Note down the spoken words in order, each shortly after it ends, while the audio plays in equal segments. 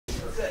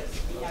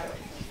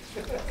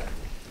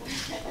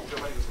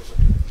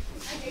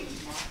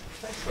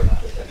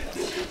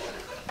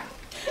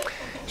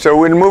So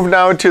we'll move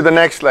now to the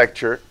next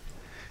lecture.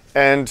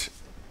 And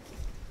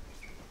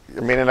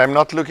and I'm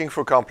not looking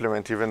for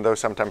compliment, even though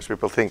sometimes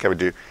people think I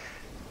do.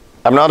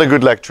 I'm not a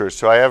good lecturer,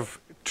 so I have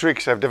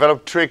tricks. I've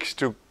developed tricks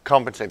to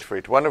compensate for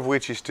it. One of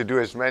which is to do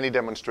as many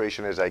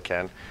demonstrations as I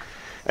can.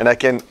 And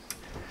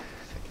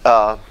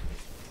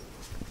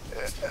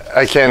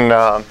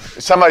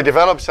some I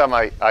develop, some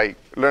I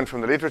learn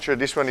from the literature.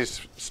 This one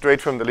is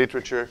straight from the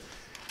literature.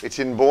 It's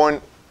in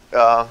Born.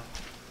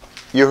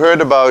 You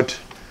heard about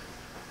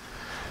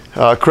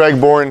Craig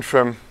Born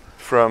from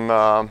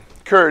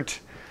Kurt.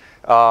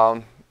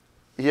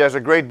 He has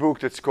a great book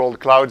that's called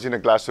Clouds in a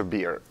Glass of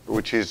Beer,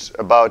 which is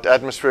about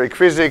atmospheric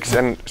physics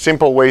and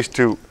simple ways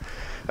to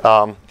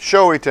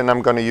show it. And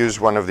I'm going to use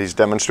one of these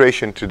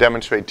demonstrations to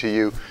demonstrate to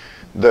you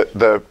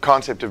the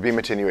concept of beam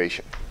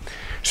attenuation.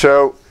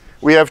 So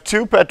we have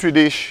two Petri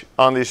dish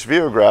on this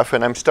virograph,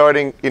 and I'm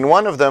starting in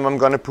one of them. I'm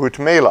going to put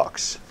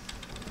Maalox.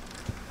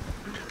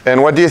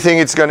 And what do you think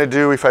it's going to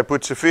do if I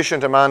put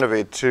sufficient amount of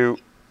it to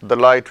the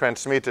light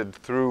transmitted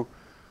through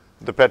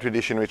the Petri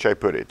dish in which I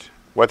put it?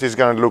 What is it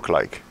going to look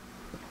like?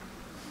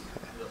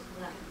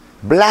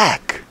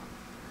 Black.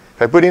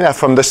 If I put enough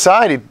from the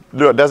side, it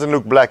doesn't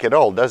look black at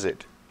all, does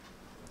it?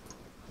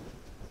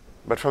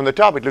 But from the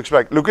top, it looks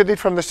black. Look at it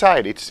from the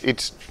side.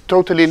 It's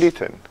totally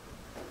lit in.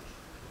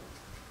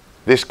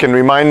 This can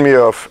remind me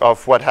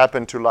of what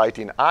happened to light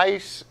in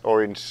ice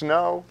or in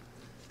snow.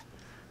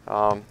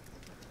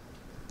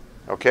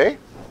 Okay?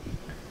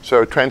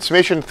 So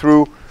transmission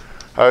through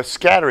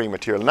scattering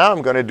material. Now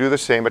I'm going to do the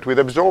same, but with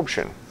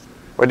absorption.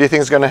 What do you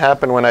think is going to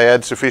happen when I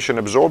add sufficient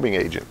absorbing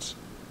agents?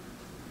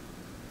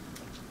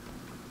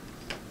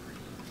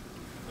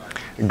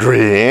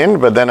 Green,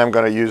 but then I'm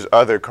going to use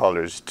other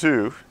colors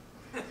too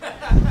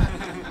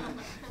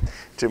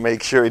to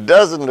make sure it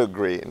doesn't look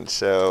green.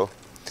 So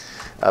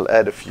I'll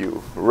add a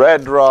few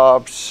red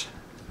drops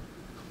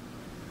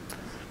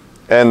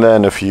and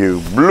then a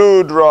few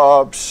blue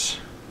drops.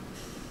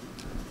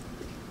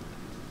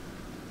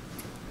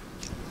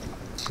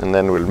 And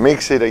then we'll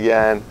mix it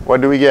again. What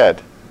do we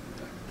get?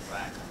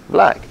 Black.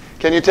 Black.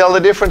 Can you tell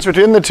the difference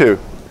between the two?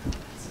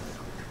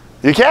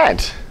 You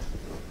can't.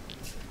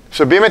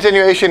 So beam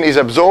attenuation is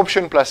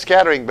absorption plus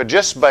scattering, but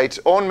just by its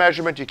own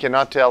measurement, you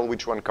cannot tell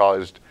which one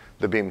caused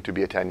the beam to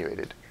be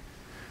attenuated.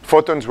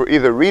 Photons were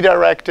either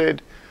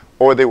redirected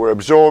or they were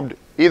absorbed.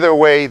 Either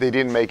way, they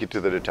didn't make it to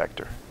the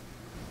detector.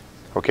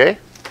 Okay?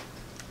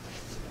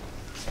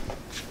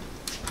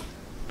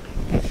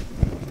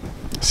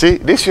 See,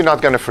 this you're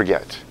not going to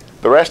forget.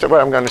 The rest of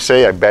what I'm going to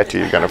say, I bet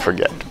you're going to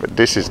forget. But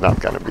this is not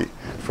going to be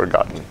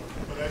forgotten.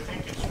 But I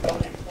think it's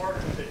really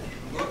important that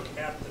you look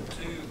at the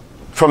two.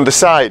 From the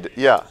side,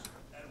 yeah.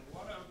 And the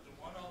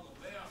one on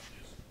the left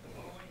is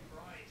glowing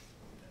bright,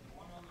 and the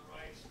one on the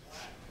right is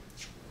black.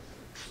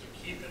 So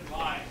keep in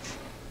mind,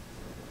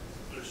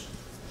 there's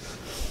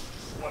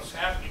what's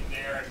happening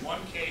there. In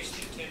one case,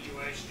 the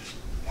attenuation is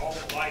all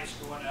the light's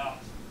going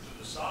out to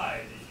the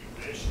side, as you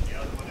wish, and the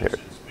other one is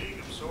it's being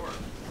absorbed.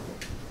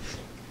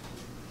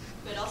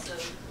 But also,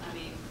 I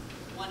mean,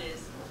 one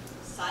is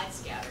side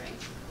scattering,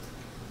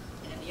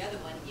 and the other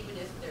one, even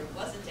if there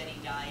wasn't any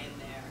dye in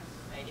there,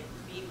 right? If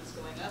the beam was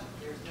going up,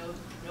 there's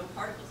no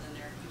particles in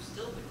there, you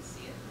still wouldn't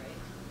see it, right?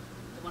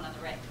 The one on the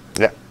right.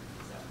 Yeah.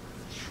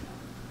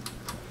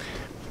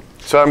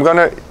 So I'm going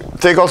to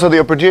take also the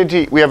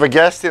opportunity. We have a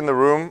guest in the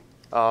room,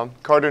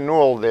 Carter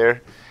Newell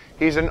there.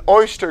 He's an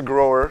oyster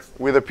grower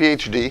with a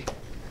PhD.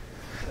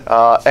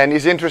 And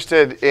he's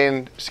interested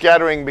in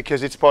scattering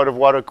because it's part of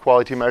water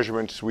quality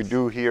measurements we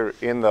do here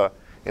in the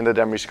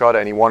Damariscotta,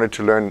 and he wanted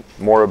to learn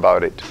more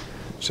about it.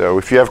 So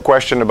if you have a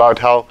question about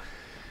how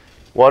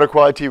water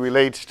quality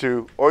relates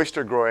to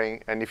oyster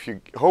growing, and if you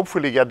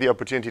hopefully get the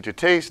opportunity to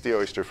taste the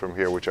oyster from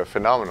here, which are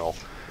phenomenal,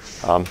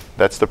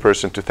 that's the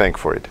person to thank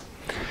for it.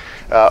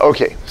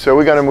 Okay, so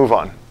we're going to move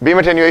on. Beam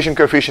attenuation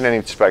coefficient and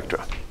its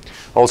spectra.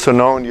 Also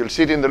known, you'll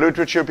see it in the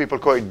literature, people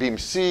call it beam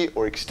C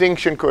or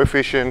extinction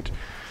coefficient,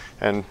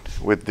 and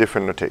with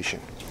different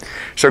notation.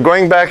 So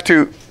going back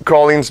to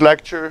Colin's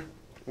lecture,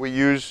 we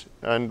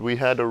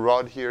had a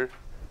rod here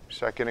a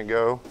second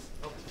ago.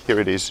 Here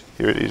it is,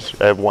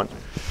 I have one.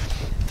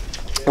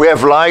 We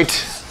have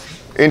light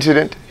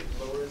incident.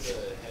 Lower the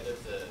head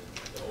of the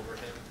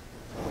overhang.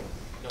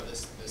 No,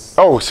 this.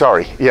 Oh,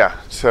 sorry, yeah.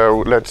 So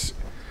let's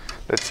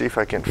see if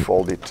I can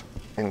fold it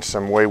in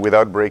some way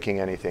without breaking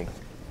anything.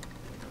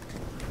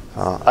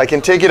 I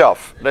can take it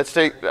off.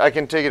 I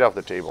can take it off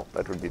the table.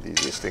 That would be the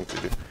easiest thing to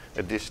do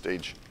at this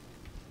stage.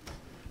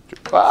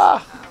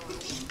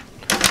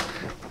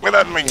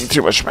 Without making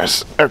too much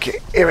mess. Okay,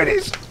 here it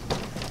is.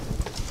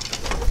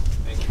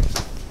 Thank you.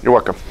 You're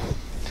welcome.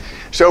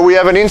 So we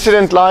have an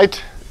incident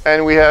light,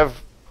 and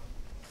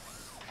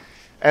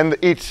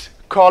it's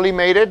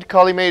collimated.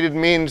 Collimated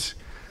means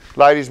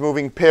light is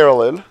moving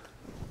parallel,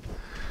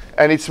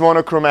 and it's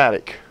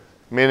monochromatic,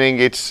 meaning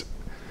it's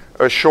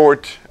a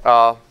short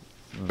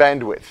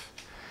bandwidth.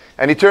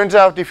 And it turns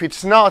out if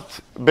it's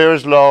not,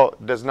 Bayer's law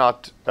does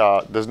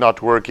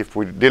not work if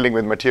we're dealing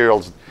with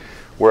materials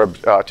where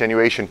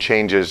attenuation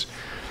changes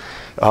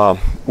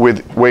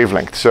with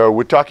wavelength. So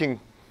we're talking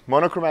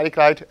monochromatic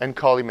light and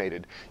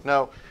collimated.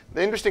 Now,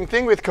 the interesting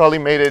thing with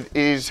collimated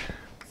is,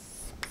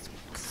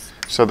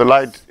 so the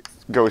light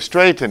goes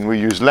straight and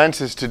we use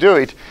lenses to do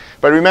it.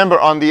 But remember,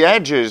 on the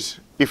edges,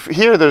 if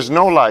here there's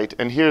no light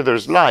and here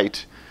there's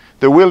light,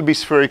 there will be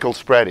spherical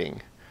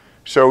spreading.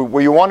 So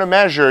you want to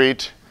measure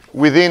it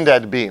within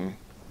that beam,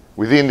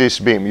 within this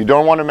beam. You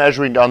don't want to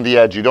measure it on the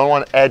edge. You don't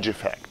want edge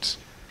effects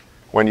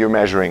when you're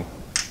measuring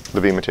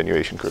the beam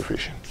attenuation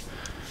coefficient,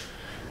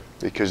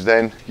 because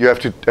then you have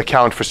to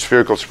account for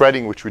spherical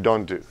spreading, which we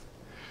don't do.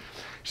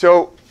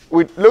 So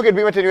we look at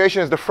beam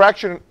attenuation as the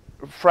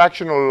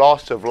fractional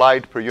loss of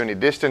light per unit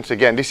distance.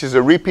 Again, this is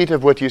a repeat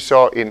of what you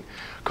saw in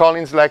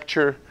Collins'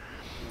 lecture.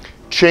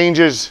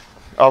 Changes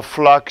of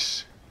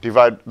flux,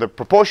 divide the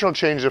proportional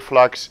change of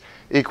flux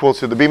equals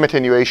to the beam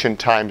attenuation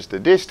times the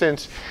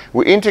distance.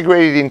 We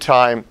integrate it in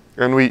time,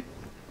 and we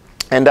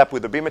end up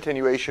with the beam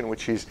attenuation,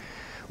 which is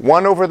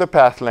 1 over the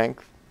path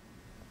length.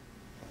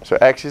 So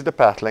x is the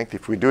path length.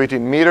 If we do it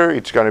in meter,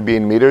 it's going to be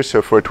in meters.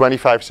 So for a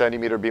 25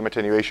 centimeter beam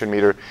attenuation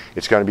meter,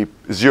 it's going to be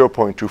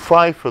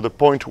 0.25. For the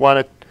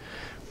 0.1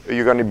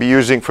 you're going to be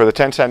using, for the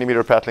 10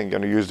 centimeter path length you're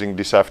going to be using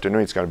this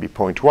afternoon, it's going to be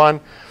 0.1.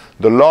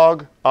 The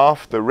log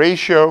of the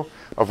ratio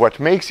of what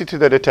makes it to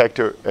the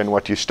detector and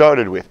what you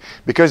started with.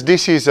 Because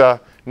this is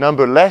a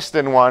number less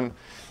than 1,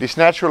 this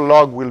natural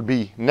log will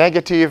be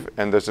negative,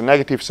 and there's a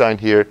negative sign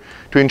here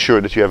to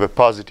ensure that you have a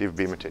positive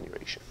beam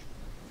attenuation.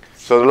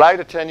 So the light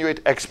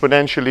attenuates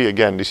exponentially.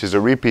 Again, this is a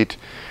repeat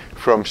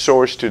from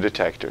source to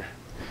detector.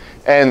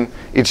 And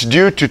it's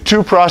due to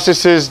two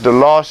processes, the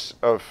loss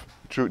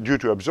due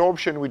to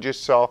absorption we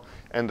just saw,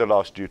 and the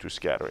loss due to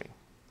scattering.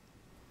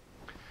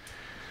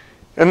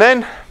 And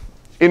then,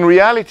 in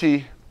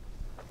reality,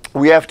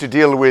 we have to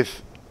deal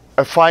with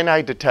a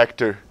finite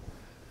detector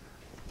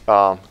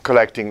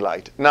collecting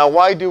light. Now,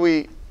 why do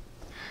we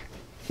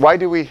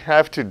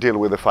have to deal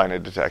with a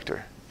finite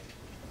detector?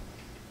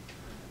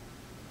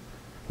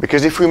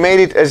 Because if we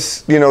made it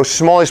as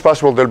small as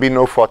possible, there'll be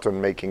no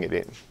photon making it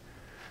in.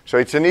 So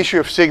it's an issue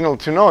of signal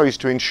to noise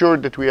to ensure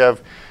that we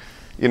have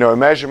a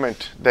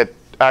measurement that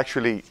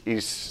actually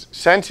is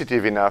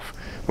sensitive enough.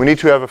 We need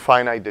to have a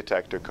finite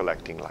detector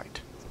collecting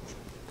light.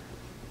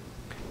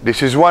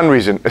 This is one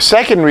reason. A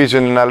second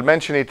reason, and I'll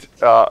mention it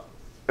a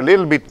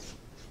little bit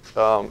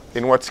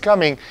in what's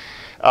coming,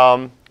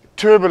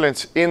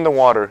 turbulence in the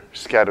water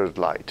scatters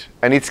light.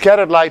 And it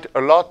scattered light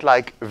a lot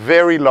like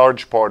very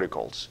large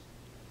particles,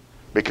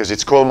 because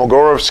it's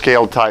Kolmogorov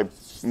scale type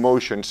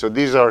motion. So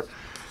these are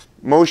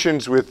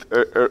motions with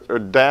a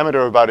diameter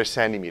of about 1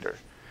 centimeter.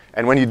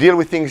 And when you deal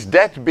with things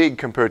that big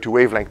compared to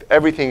wavelength,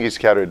 everything is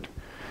scattered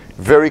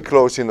very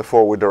close in the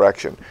forward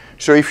direction.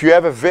 So if you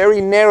have a very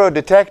narrow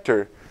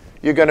detector,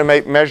 you're going to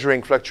make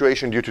measuring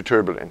fluctuation due to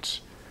turbulence.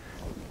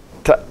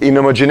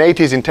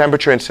 Inhomogeneities in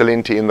temperature and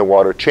salinity in the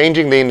water,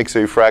 changing the index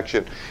of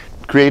diffraction,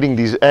 creating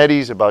these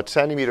eddies about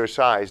centimeter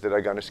size that are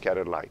going to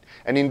scatter light.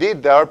 And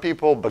indeed, there are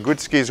people,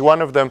 Bogutsky is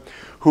one of them,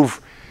 who've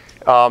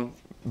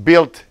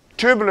built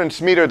turbulence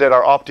meters that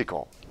are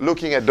optical,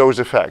 looking at those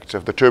effects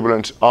of the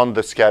turbulence on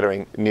the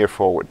scattering near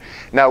forward.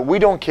 Now, we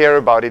don't care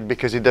about it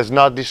because it does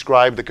not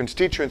describe the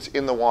constituents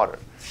in the water.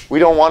 We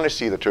don't want to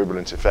see the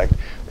turbulence effect.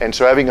 And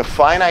so having a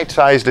finite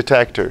size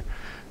detector,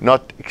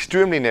 not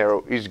extremely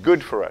narrow, is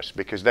good for us,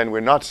 because then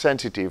we're not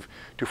sensitive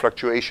to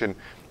fluctuation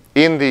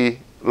in the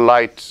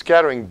light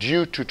scattering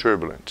due to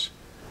turbulence.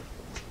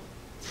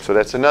 So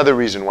that's another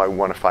reason why we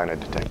want a finite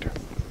detector,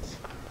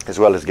 as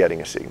well as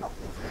getting a signal.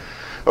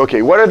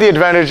 Okay, what are the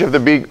advantages of the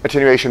beam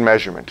attenuation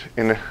measurement?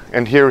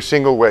 And here, a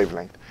single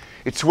wavelength.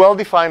 It's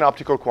well-defined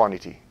optical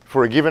quantity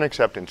for a given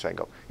acceptance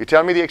angle. You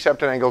tell me the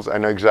acceptance angles, I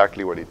know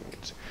exactly what it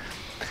means.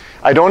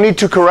 I don't need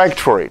to correct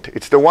for it.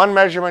 It's the one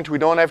measurement we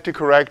don't have to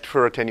correct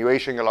for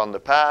attenuation along the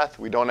path.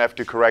 We don't have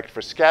to correct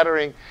for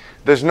scattering.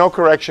 There's no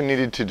correction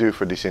needed to do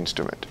for this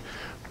instrument.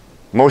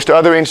 Most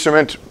other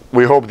instruments,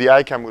 we hope the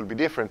ICAM will be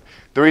different.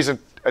 There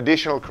isn't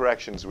additional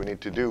corrections we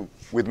need to do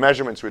with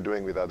measurements we're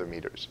doing with other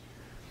meters.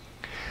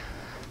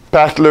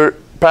 Path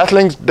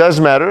length does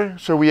matter,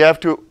 so we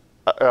have to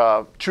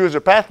choose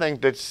a path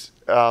length that's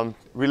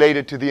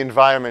related to the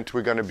environment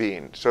we're going to be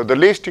in. So the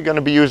list you're going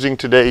to be using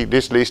today,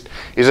 this list,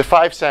 is a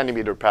 5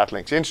 centimeter path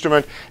length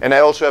instrument, and I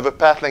also have a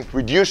path length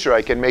reducer.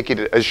 I can make it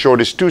as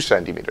short as 2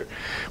 centimeter.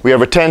 We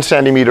have a 10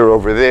 centimeter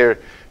over there,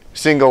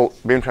 single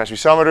beam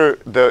transmissometer.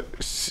 The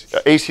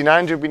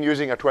AC9s we've been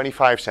using are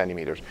 25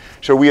 centimeters.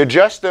 So we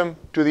adjust them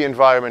to the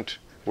environment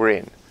we're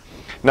in.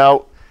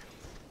 Now,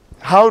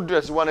 how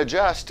does one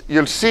adjust?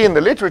 You'll see in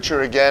the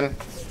literature again,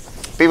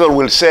 people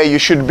will say you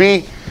should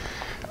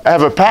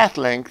have a path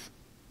length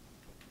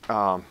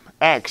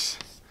x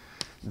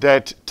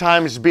that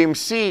times beam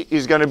c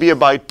is going to be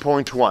about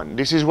 0.1.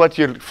 This is what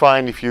you'll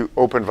find if you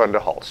open Van der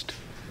Hulst.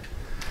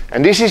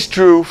 And this is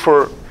true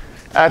for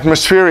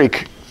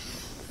atmospheric.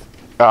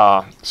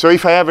 So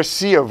if I have a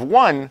c of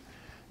 1,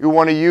 you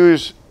want to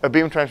use a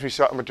beam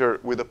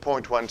transmissometer with a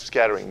 0.1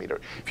 scattering meter.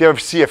 If you have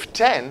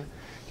CF10,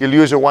 you'll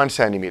use a 1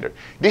 centimeter.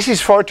 This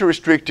is far too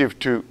restrictive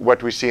to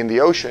what we see in the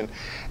ocean,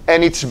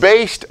 and it's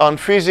based on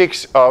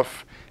physics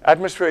of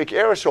atmospheric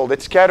aerosol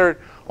that scatter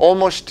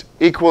almost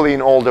equally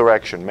in all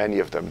directions, many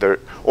of them.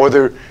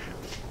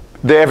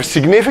 They have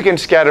significant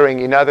scattering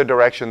in other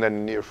direction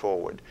than near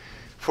forward.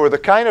 For the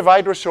kind of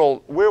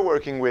hydrosol we're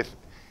working with,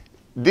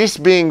 this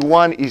being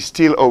 1 is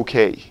still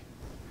okay.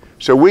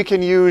 So we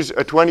can use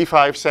a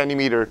 25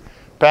 centimeter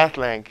path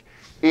length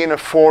in a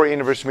 4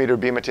 inverse meter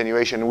beam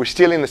attenuation. We're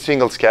still in the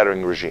single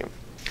scattering regime,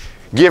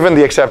 given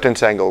the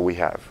acceptance angle we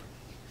have.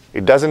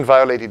 It doesn't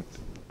violate it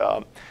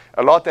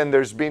a lot, and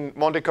there's been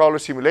Monte Carlo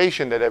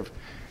simulation that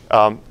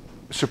have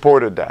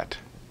supported that.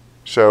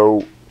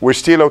 So we're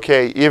still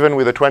okay, even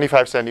with a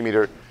 25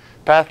 centimeter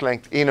path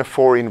length in a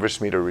 4 inverse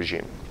meter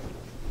regime,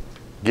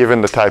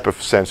 given the type of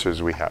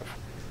sensors we have.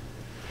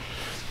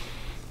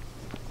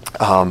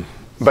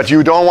 But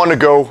you don't want to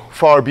go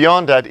far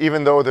beyond that,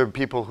 even though there are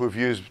people who've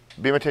used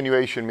beam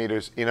attenuation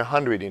meters in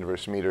 100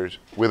 inverse meters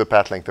with a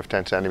path length of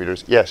 10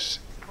 centimeters. Yes?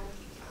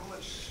 How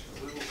much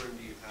wiggle room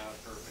do you have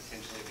for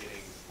potentially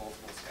getting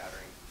multiple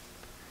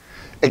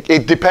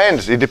scattering? It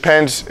depends. It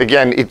depends.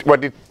 Again,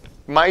 what it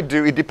might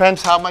do, it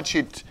depends how much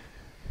it...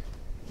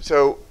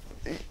 So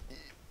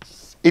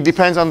it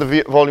depends on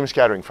the volume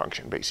scattering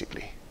function,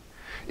 basically.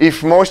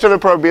 If most of the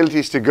probability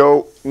is to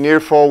go near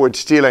forward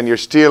still and you're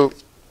still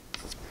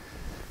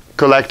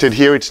collected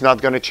here, it's not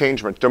going to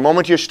change much. The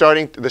moment you're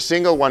starting, the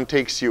single one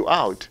takes you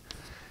out,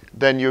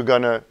 then you're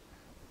going to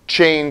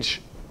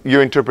change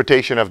your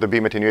interpretation of the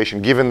beam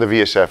attenuation given the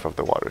VSF of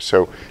the water.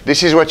 So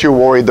this is what you're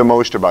worried the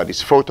most about,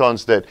 is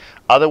photons that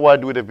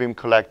otherwise would have been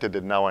collected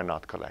that now are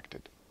not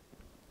collected.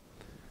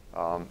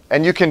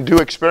 And you can do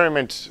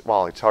experiments.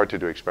 Well, it's hard to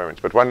do experiments,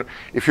 but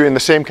if you're in the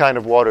same kind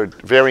of water,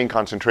 varying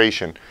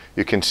concentration,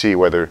 you can see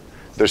whether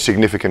there's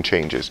significant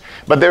changes.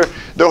 But they're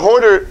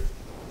order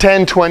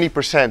 10,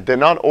 20%. They're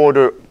not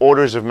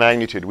orders of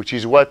magnitude, which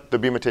is what the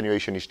beam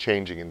attenuation is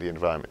changing in the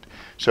environment.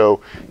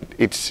 So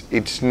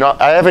it's not.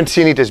 I haven't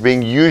seen it as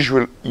being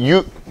hugely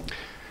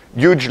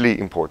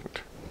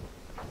important.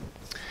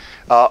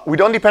 We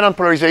don't depend on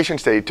polarization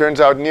state. It turns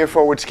out near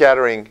forward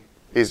scattering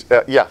is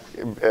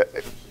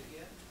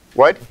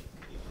what?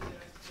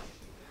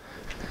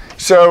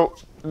 So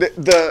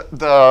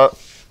the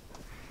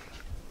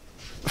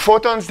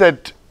photons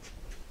that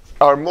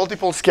are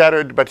multiple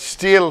scattered but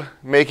still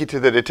make it to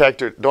the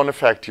detector don't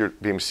affect your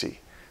beam C.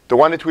 The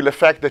one that will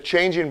affect the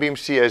change in beam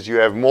C as you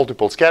have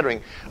multiple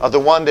scattering are the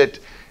one that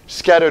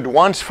scattered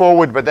once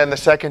forward but then the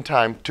second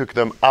time took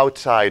them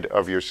outside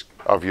of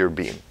your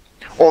beam.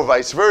 Or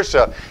vice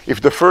versa, if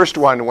the first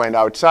one went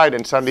outside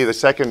and suddenly the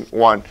second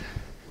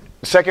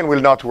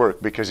will not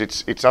work because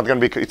it's not in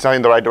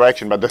the right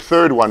direction, but the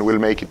third one will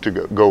make it to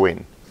go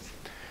in.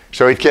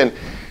 So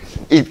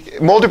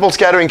multiple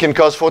scattering can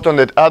cause photon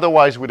that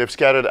otherwise would have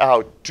scattered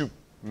out to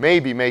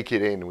maybe make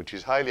it in, which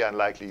is highly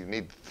unlikely. You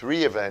need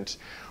 3 events.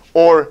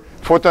 Or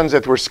photons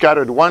that were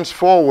scattered once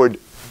forward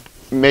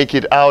make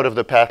it out of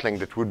the path length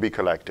that would be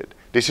collected.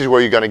 This is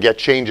where you're going to get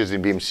changes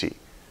in beam C.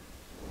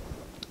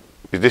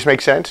 Does this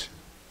make sense?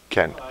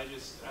 Ken? I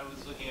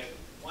was looking at,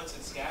 once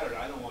it's scattered,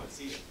 I don't want to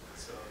see it.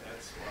 So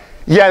that's why.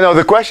 Yeah, no,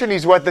 the question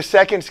is what the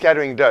second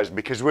scattering does,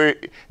 because once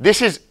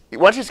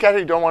it's scattered,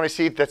 you don't want to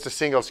see it, that's a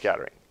single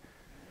scattering.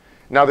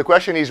 Now the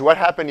question is what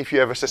happens if you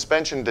have a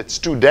suspension that's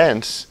too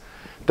dense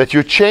that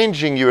you're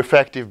changing your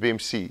effective beam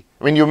C.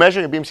 I mean, you're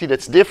measuring a beam C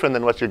that's different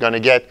than what you're going to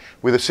get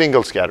with a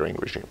single scattering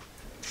regime.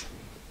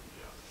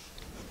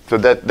 So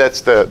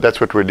that's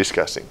what we're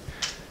discussing.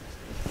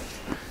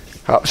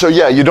 So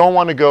yeah, you don't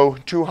want to go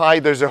too high.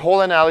 There's a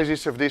whole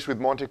analysis of this with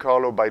Monte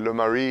Carlo by Le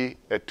Marie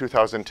at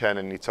 2010,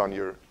 and it's on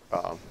your,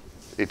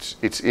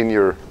 it's in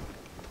your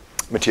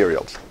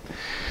materials.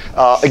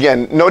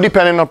 Again, no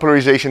dependent on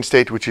polarization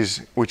state, which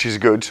is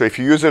good. So if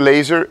you use a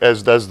laser,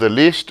 as does the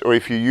LIST, or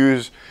if you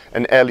use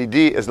an LED,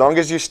 as long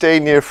as you stay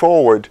near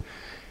forward,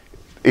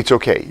 it's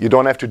okay. You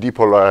don't have to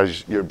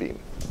depolarize your beam.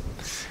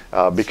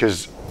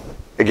 Because,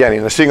 again,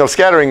 in a single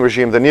scattering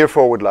regime, the near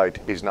forward light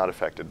is not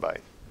affected by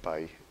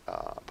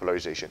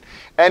polarization.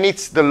 And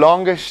it's the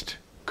longest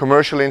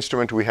commercial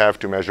instrument we have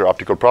to measure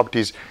optical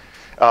properties,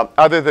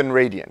 other than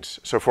radiance.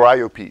 So for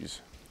IOPs.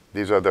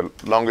 These are the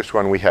longest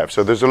one we have.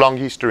 So there's a long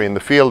history in the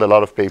field, a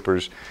lot of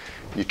papers.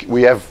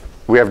 We have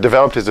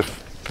developed as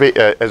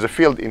a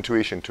field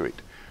intuition to it.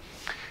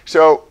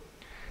 So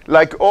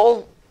like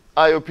all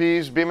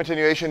IOPs, beam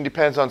attenuation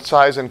depends on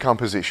size and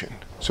composition.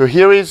 So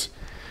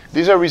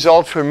these are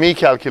results for me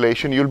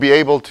calculation. You'll be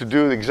able to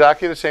do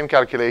exactly the same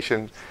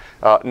calculation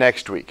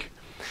next week.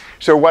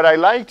 So what I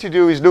like to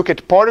do is look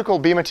at particle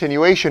beam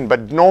attenuation,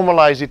 but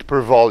normalize it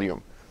per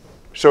volume.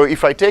 So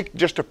if I take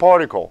just a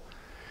particle,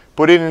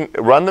 put it in,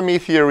 run the Mie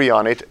theory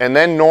on it, and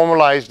then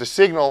normalize the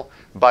signal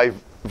by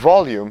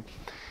volume,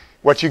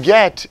 what you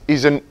get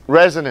is a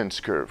resonance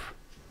curve.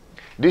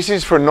 This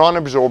is for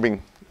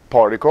non-absorbing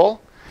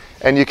particle,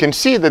 and you can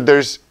see that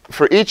there's,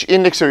 for each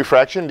index of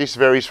refraction, this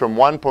varies from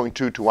 1.2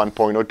 to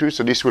 1.02,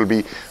 so this will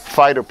be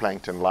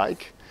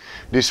phytoplankton-like.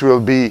 This will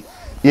be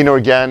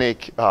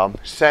inorganic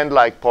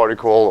sand-like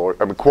particle, or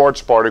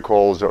quartz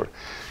particles, or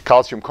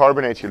calcium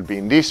carbonate. You'll be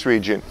in this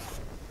region.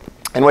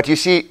 And what you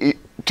see,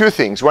 two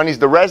things. One is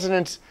the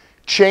resonance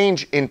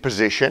change in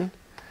position.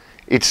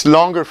 It's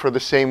longer for the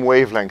same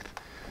wavelength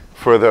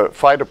for the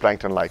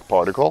phytoplankton-like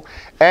particle,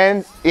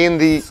 and in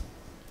the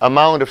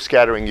amount of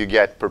scattering you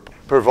get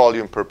per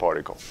volume per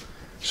particle.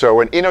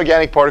 So an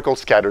inorganic particle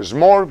scatters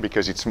more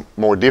because it's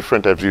more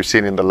different, as you've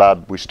seen in the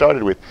lab we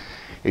started with.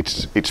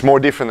 It's more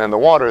different than the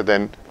water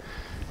than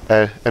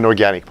an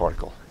organic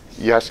particle.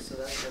 Yes? So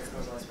that's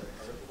normalized by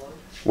particle volume?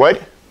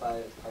 What?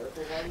 By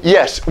particle volume?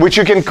 Yes, which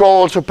you can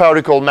call also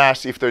particle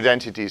mass if their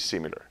density is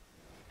similar.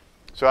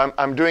 So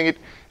I'm doing it,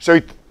 so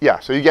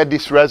so you get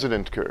this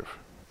resonant curve.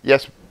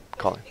 Yes,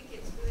 Colin? I think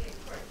it's really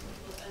important for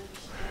people to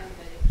understand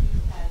that if he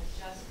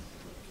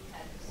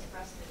had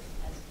expressed it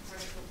as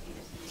particle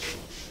meters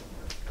deviation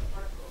per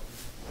particle,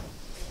 it would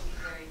be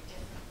very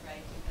different,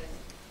 right?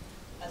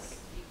 Because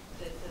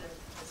the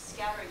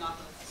scattering off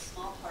of a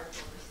small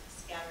particle versus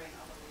the scattering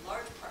off of a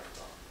large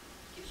particle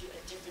gives you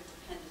a different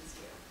dependence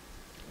here.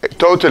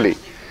 Totally.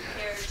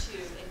 Compared to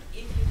if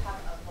you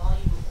have a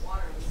volume of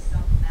water with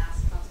some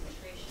mass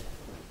concentration,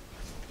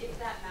 if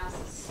that mass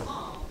is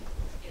small,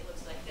 it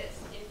looks like this.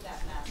 If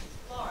that mass is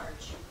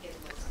large, it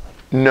looks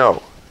like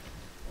No.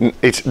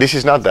 This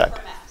is not that.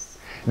 per mass.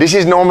 This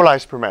is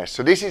normalized per mass.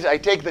 So this is, I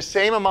take the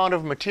same amount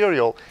of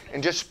material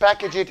and just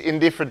package it in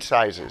different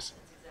sizes.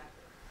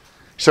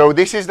 So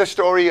this is the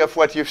story of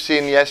what you've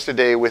seen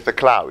yesterday with the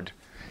cloud.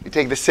 You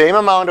take the same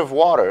amount of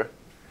water,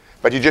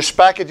 but you just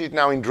package it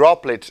now in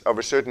droplets of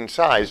a certain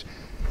size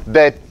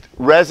that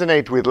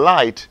resonate with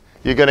light.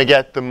 You're going to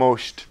get the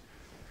most.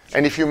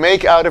 And if you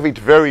make out of it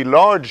very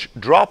large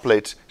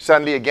droplets,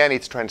 suddenly again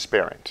it's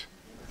transparent,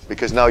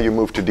 because now you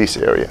move to this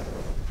area.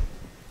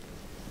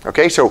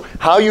 Okay, so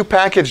how you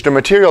package the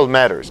material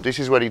matters. This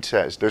is what it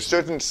says. There's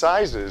certain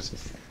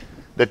sizes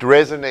that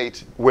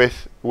resonate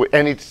with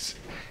and it's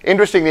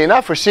interestingly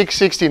enough, for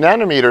 660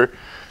 nanometer,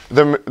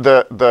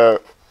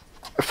 the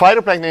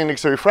phytoplankton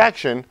index of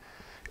refraction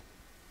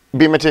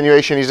beam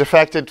attenuation is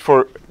affected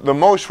for the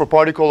most for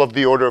particle of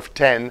the order of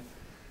 10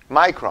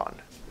 micron.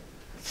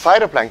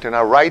 Phytoplankton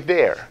are right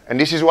there, and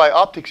this is why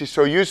optics is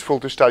so useful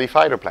to study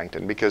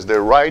phytoplankton, because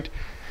they're right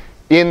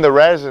in the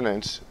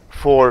resonance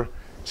for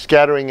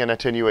scattering and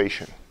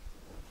attenuation.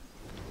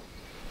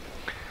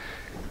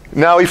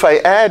 Now if I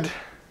add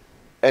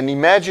an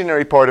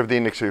imaginary part of the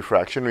index of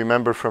refraction,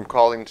 remember from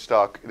Colin's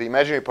talk, the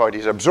imaginary part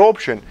is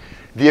absorption.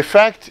 The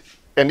effect,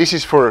 and this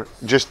is for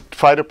just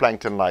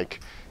phytoplankton-like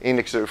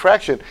index of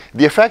refraction,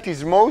 the effect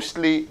is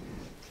mostly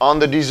on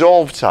the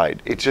dissolved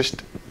side. It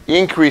just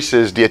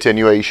increases the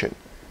attenuation.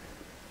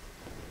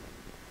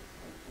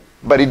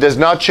 But it does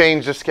not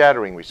change the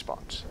scattering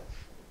response.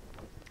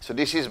 So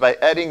this is by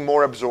adding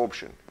more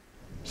absorption.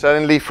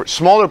 Suddenly,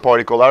 smaller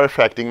particles are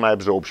affecting my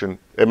absorption,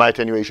 my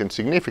attenuation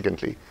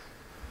significantly.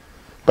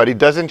 But it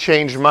doesn't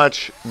change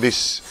much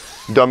this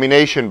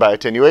domination by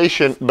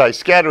attenuation, by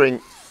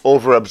scattering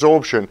over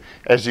absorption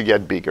as you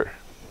get bigger.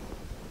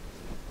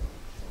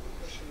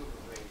 Question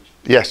of range.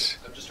 Yes?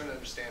 I'm just trying to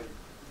understand,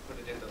 put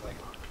it into like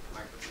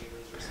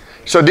micrometers or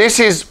something. So this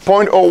is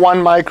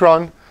 0.01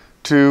 micron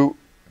to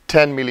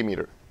 10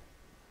 millimeter.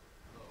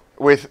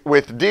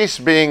 With this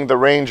being the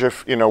range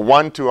of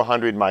 1 to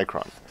 100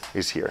 micron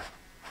is here.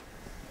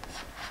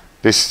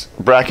 This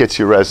brackets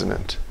your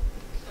resonant.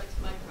 So it's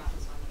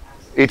microns on the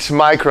axis. It's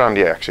micron on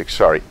the axis,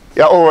 sorry.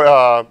 Yeah,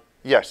 or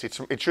yes,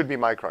 it should be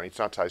micron. It's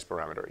not size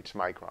parameter. It's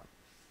micron.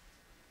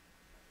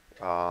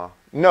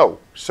 No,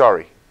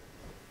 sorry.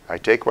 I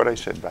take what I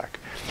said back.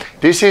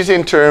 This is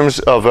in terms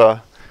of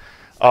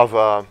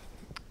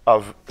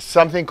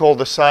something called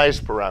the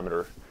size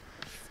parameter,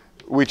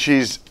 which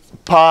is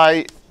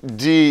pi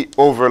d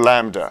over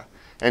lambda.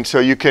 And so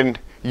you can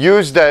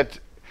use that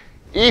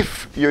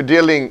if you're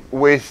dealing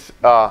with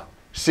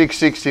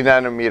 660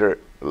 nanometer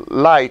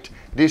light.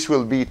 This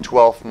will be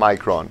 12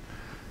 micron.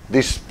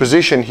 This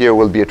position here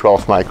will be a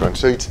 12 micron.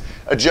 So it's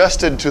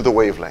adjusted to the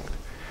wavelength.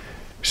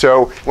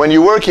 So when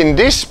you work in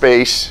this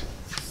space,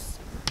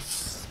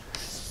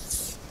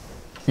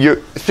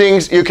 you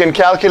can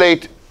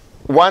calculate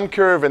one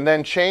curve and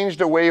then change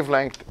the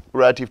wavelength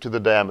relative to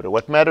the diameter.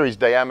 What matters is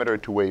diameter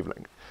to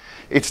wavelength.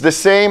 It's the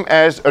same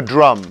as a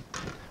drum.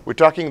 We're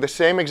talking the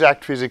same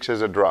exact physics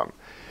as a drum.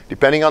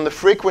 Depending on the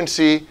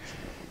frequency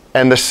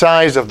and the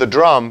size of the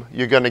drum,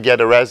 you're going to get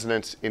a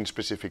resonance in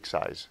specific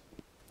size.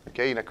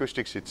 Okay, in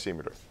acoustics it's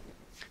similar.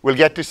 We'll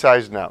get to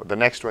size now. The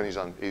next one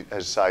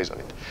has size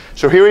on it.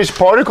 So here is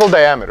particle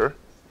diameter.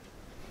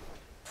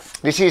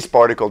 This is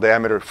particle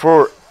diameter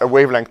for a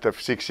wavelength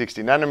of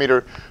 660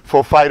 nanometer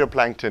for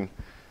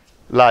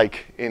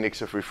phytoplankton-like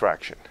index of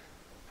refraction.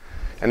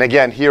 And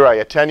again, here I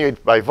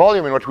attenuate by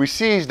volume, and what we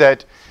see is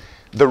that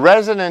the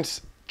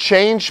resonance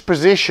change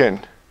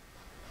position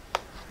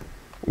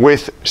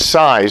with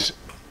size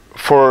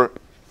for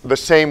the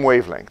same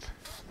wavelength.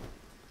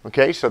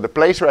 Okay, so the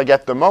place where I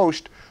get the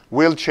most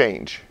will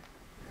change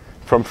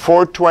from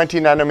 420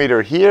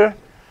 nanometer here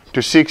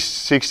to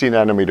 660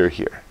 nanometer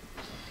here.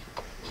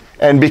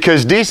 And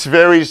because this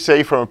varies,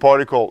 say, from a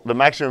particle, the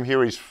maximum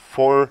here is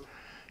 4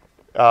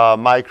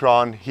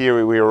 micron,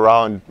 here we're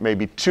around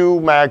maybe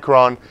 2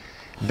 micron,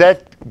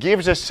 that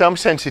gives us some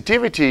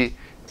sensitivity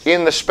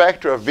in the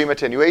spectra of beam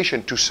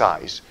attenuation to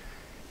size.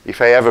 If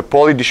I have a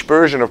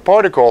polydispersion of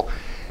particle,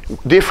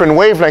 different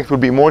wavelength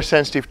would be more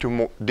sensitive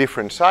to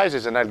different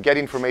sizes, and I'll get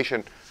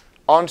information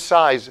on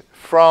size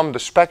from the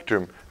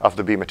spectrum of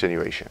the beam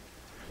attenuation.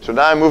 So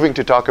now I'm moving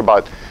to talk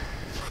about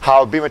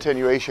how beam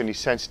attenuation is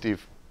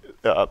sensitive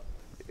to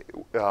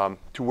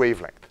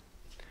wavelength.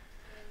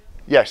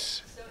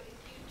 Yes? So if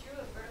you drew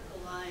a vertical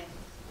line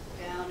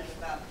down at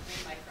about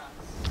 3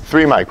 microns,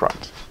 3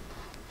 microns.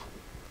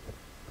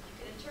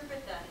 you can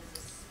interpret that as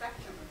a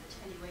spectrum of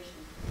attenuation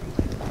for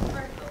 3 micron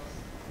particles,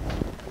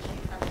 which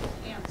you have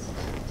enhanced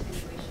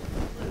attenuation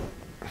in blue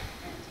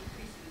and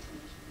decreasing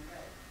attenuation in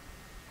red.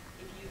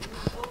 If you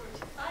move over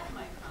to 5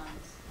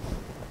 microns,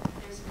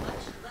 there's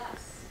much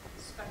less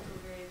spectral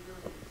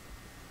variability.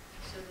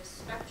 So the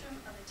spectrum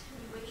of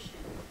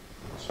attenuation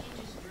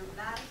changes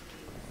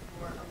dramatically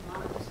for a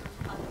monodisperse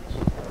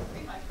population of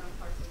 3 micron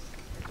particles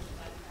compared to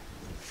 5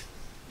 microns.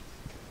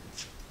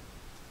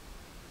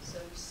 So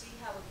you see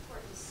how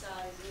important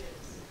size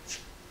is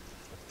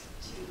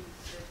to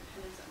the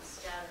dependence on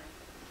scattering.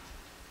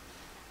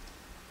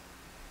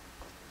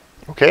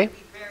 Okay?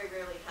 We very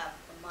rarely have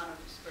a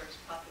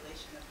monodispersed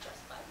population of just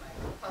 5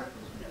 micron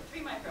particles.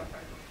 3 micron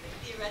particles.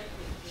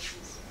 Theoretically, this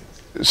is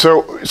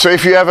So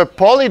if you have a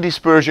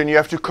polydispersion, you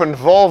have to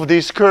convolve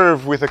this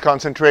curve with the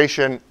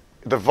concentration,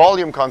 the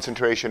volume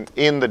concentration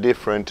in the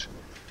different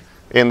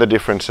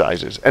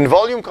sizes. And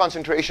volume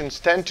concentrations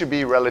tend to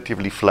be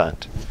relatively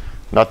flat,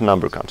 not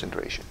number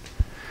concentration.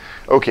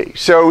 Okay,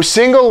 so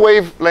single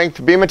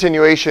wavelength beam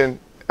attenuation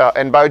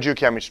and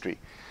biogeochemistry.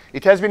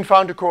 It has been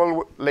found to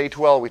correlate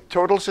well with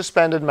total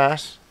suspended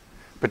mass,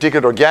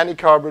 particulate organic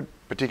carbon,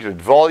 particulate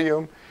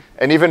volume,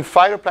 and even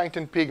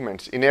phytoplankton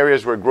pigments in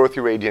areas where growth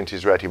irradiance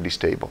is relatively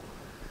stable.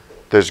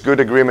 There's good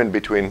agreement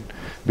between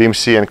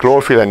BMC and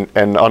chlorophyll,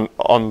 and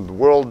on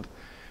world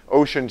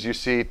oceans you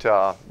see it,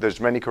 there's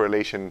many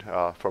correlation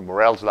from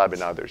Morell's lab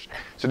and others.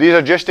 So these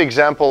are just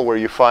examples where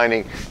you're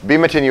finding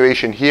beam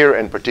attenuation here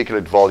and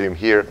particulate volume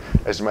here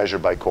as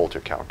measured by Coulter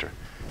counter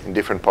in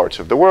different parts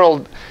of the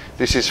world.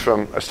 This is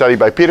from a study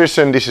by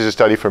Peterson. This is a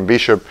study from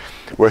Bishop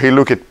where he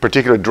looked at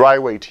particular dry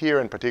weight here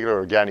and particular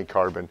organic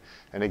carbon,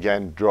 and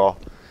again draw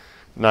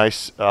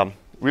nice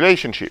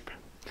relationship.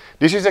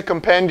 This is a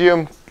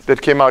compendium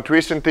that came out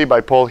recently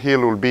by Paul Hill,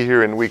 who will be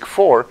here in week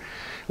 4,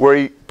 where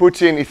he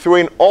threw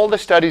in all the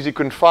studies he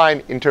could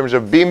find in terms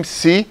of beam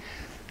C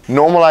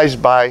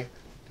normalized by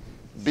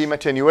beam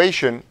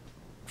attenuation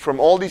from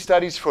all these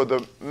studies for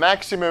the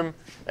maximum.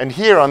 And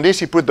here on this,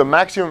 he put the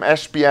maximum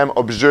SPM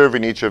observed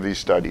in each of these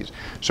studies.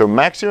 So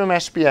maximum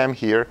SPM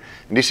here,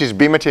 and this is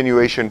beam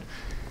attenuation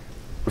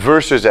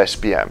versus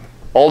SPM.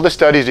 All the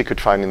studies you could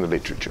find in the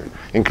literature,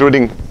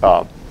 including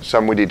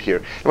some we did here.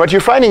 And what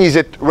you're finding is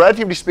that,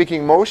 relatively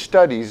speaking, most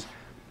studies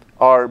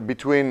are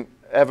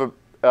have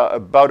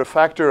about a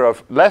factor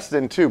of less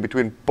than 2,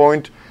 between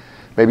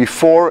maybe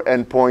 4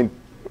 and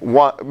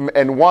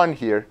 1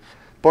 here,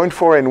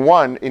 0.4 and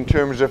 1 in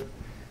terms of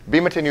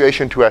beam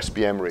attenuation to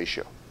SPM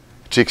ratio,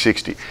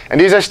 660. And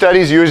these are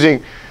studies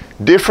using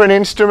different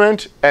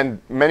instrument and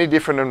many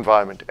different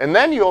environment. And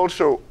then you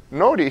also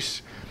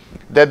notice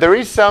that there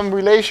is some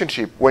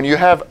relationship. When you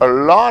have a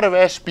lot of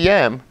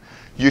SPM,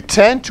 you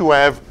tend to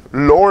have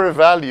lower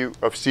value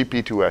of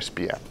CP to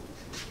SPM.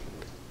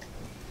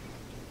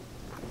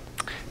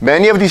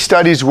 Many of these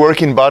studies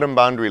work in bottom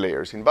boundary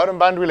layers. In bottom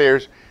boundary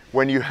layers,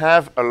 when you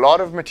have a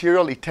lot of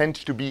material, it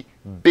tends to be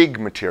big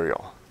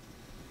material.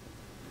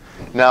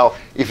 Now,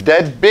 if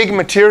that big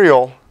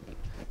material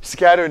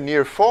scattered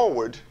near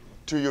forward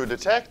to your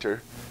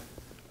detector,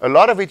 a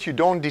lot of it you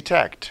don't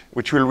detect,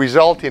 which will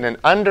result in an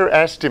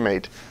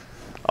underestimate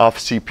of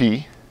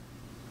CP,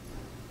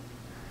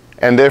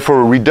 and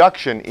therefore a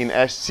reduction in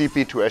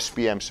CP to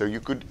SPM. So you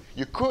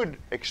could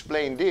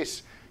explain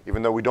this,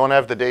 even though we don't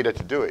have the data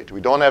to do it. We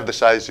don't have the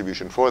size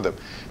distribution for them.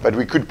 But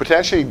we could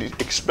potentially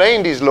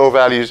explain these low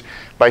values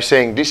by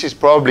saying this is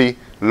probably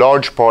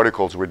large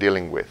particles we're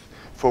dealing with,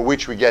 for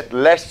which we get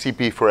less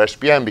CP for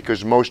SPM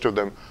because most of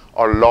them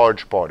are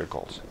large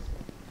particles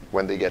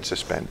when they get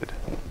suspended.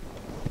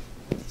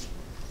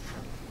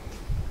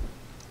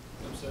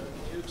 I'm sorry,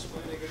 can you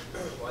explain again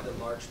why the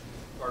large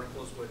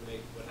particles would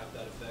have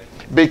that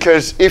effect?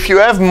 Because if you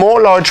have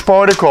more large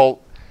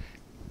particle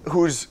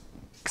whose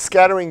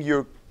scattering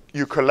you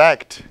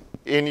collect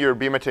in your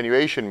beam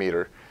attenuation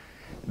meter,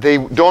 they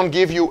don't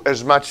give you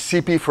as much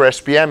CP for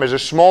SPM as a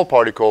small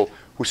particle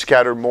who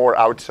scatter more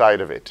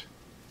outside of it.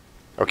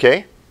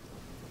 Okay?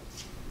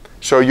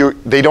 So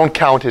they don't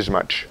count as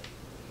much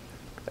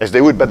as they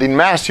would, but in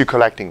mass you're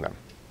collecting them.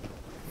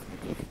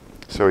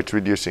 So it's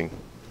reducing.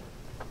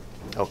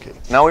 Okay,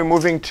 now we're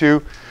moving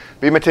to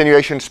beam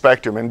attenuation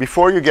spectrum. And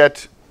before you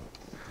get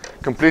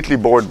completely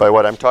bored by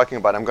what I'm talking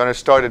about, I'm going to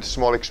start a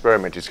small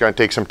experiment. It's going to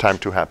take some time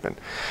to happen.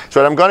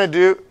 So what I'm going to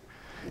do,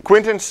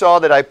 Quinton saw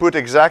that I put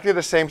exactly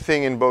the same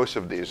thing in both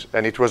of these,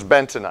 and it was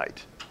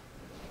bentonite.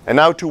 And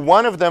now to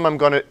one of them, I'm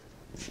going to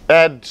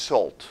add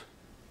salt.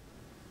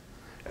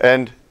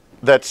 And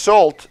that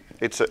salt,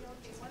 it's a...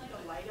 Explain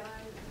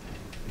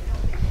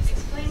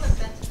what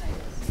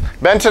bentonite is.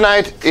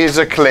 Bentonite is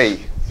a clay.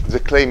 It's a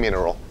clay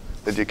mineral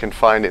that you can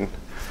find in a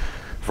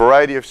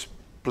variety of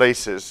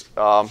places.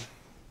 And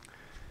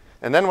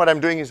then what I'm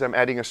doing is I'm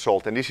adding a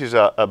salt. And this is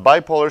a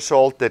bipolar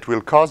salt that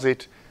will cause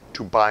it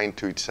to bind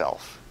to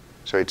itself.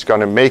 So it's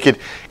going to make it...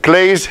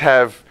 Clays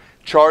have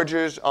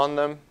charges on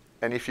them.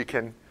 And if you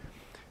can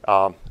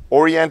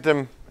orient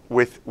them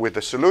with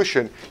a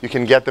solution, you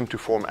can get them to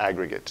form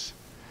aggregates.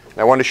 And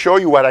I want to show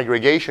you what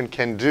aggregation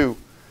can do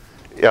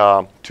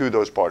to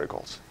those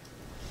particles.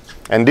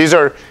 And these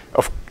are,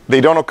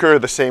 they don't occur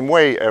the same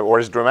way or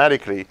as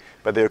dramatically,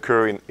 but they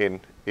occur in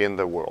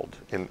the world.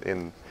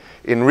 In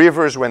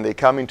rivers, when they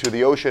come into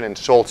the ocean and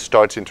salt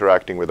starts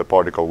interacting with a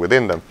particle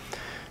within them,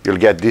 you'll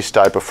get this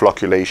type of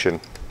flocculation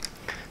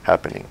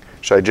happening.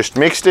 So I just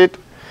mixed it,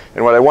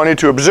 and what I want you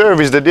to observe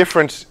is the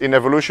difference in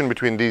evolution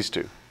between these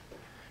two.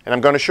 And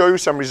I'm going to show you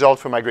some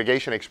results from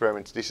aggregation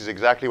experiments. This is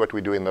exactly what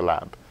we do in the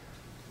lab.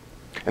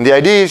 And the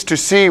idea is to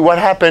see what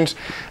happens.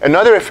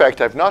 Another effect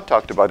I've not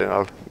talked about and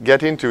I'll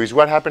get into is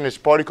what happens as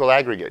particle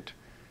aggregate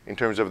in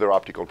terms of their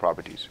optical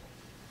properties.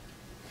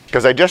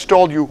 Because I just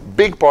told you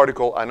big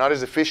particle are not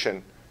as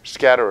efficient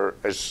scatterer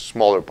as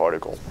smaller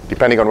particle,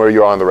 depending on where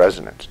you are on the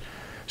resonance.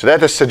 So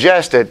that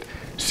suggests that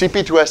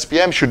CP to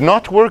SPM should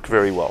not work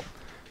very well.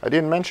 I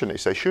didn't mention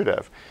this, I should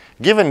have.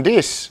 Given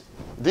this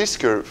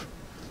curve,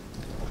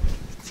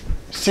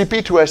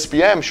 CP to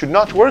SPM should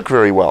not work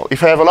very well.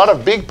 If I have a lot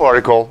of big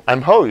particle,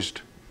 I'm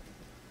hosed.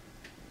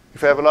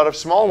 If I have a lot of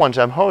small ones,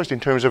 I'm hosed in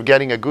terms of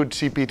getting a good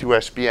CP to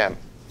SPM.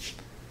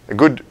 A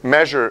good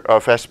measure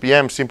of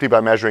SPM simply by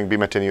measuring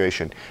beam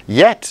attenuation.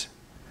 Yet,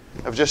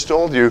 I've just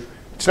told you,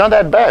 it's not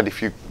that bad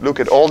if you look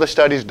at all the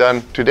studies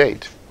done to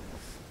date.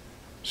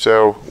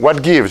 So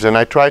what gives? And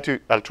I'll try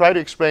to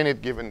explain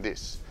it given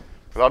this.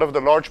 A lot of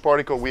the large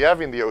particles we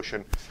have in the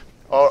ocean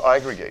are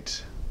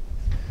aggregates.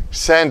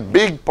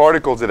 Big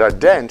particles that are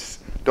dense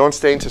don't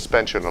stay in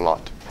suspension a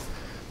lot.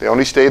 They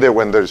only stay there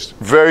when there's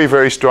very,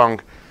 very strong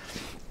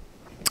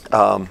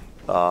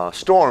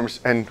storms,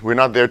 and we're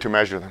not there to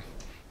measure them,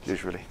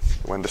 usually.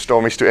 When the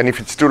storm is and if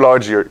it's too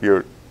large,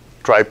 your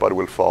tripod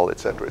will fall,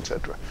 etc.,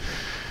 etc.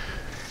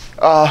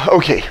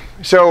 Okay,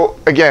 so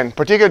again,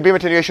 particulate beam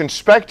attenuation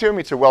spectrum,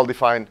 it's a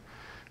well-defined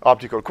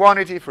optical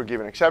quantity for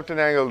given acceptance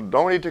angle,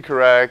 don't need to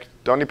correct,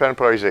 don't depend on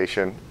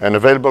polarization, and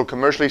available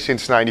commercially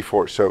since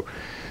 '94. So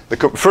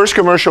the first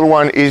commercial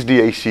one is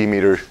the AC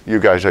meter you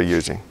guys are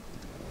using.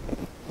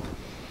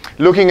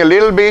 Looking a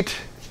little bit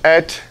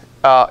at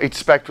its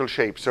spectral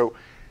shape. So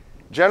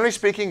generally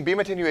speaking, beam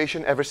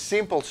attenuation have a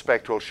simple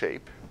spectral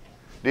shape.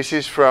 This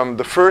is from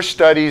the first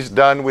studies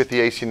done with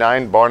the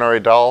AC9,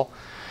 Barnard et al.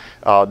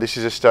 This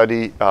is a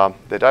study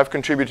that I've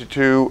contributed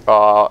to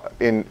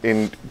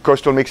in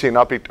coastal mixing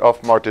optic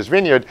off Martha's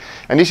Vineyard.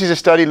 And this is a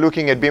study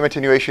looking at beam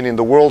attenuation in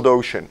the world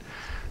ocean.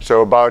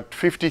 So about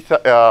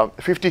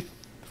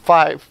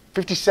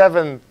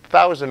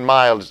 57,000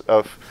 miles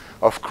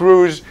of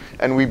cruise,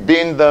 and we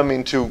bin them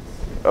into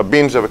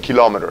beams of a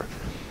kilometer.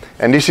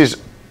 And this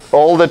is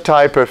all the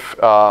type of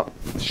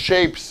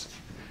shapes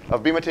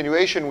of beam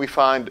attenuation we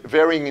find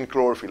varying in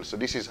chlorophyll. So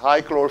this is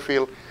high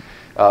chlorophyll,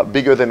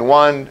 bigger than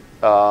 1.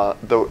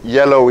 The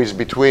yellow is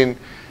between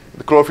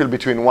the chlorophyll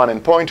between 1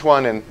 and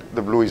 0.1, and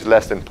the blue is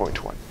less than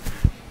 0.1.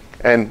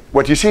 And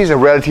what you see is a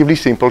relatively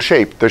simple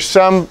shape. There's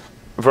some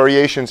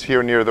variations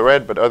here near the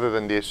red, but other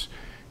than this,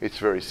 it's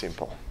very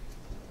simple.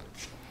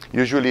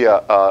 Usually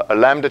a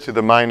lambda to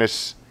the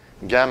minus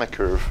gamma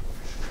curve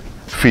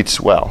fits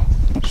well.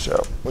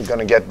 So we're going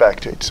to get back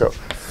to it. So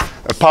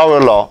a power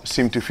law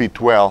seemed to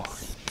fit well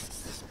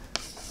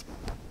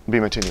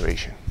beam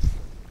attenuation.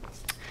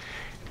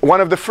 One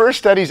of the first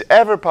studies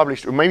ever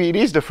published, or maybe it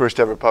is the first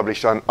ever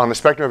published on the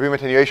spectrum of beam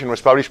attenuation,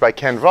 was published by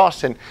Ken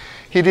Voss, and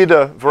he did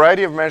a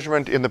variety of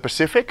measurements in the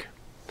Pacific.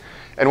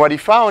 And what he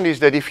found is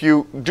that if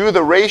you do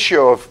the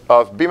ratio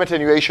of beam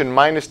attenuation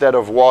minus that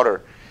of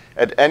water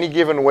at any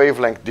given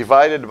wavelength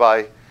divided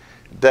by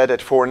that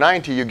at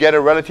 490, you get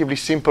a relatively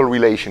simple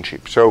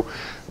relationship. So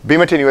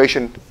beam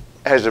attenuation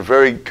has a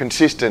very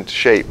consistent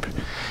shape.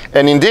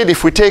 And indeed,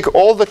 if we take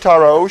all the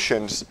Tara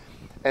oceans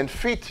and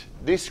fit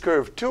this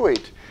curve to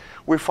it,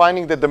 we're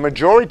finding that the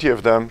majority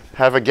of them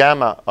have a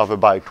gamma of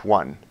about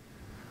 1,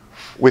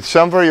 with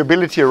some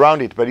variability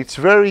around it, but it's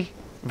very,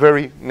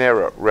 very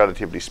narrow,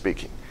 relatively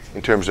speaking,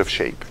 in terms of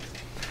shape.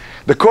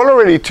 The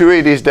corollary to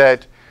it is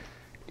that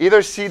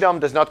either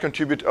CDOM does not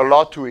contribute a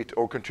lot to it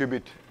or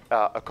contribute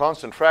a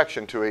constant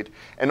fraction to it,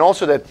 and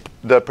also that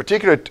the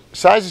particulate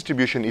size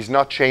distribution is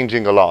not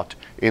changing a lot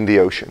in the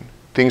ocean.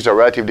 Things are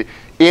relatively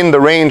in the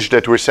range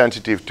that we're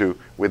sensitive to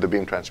with the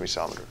beam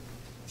transmissometer.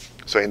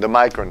 So in the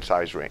micron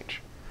size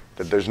range.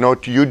 That there's no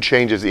huge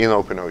changes in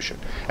open ocean.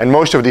 And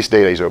most of this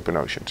data is open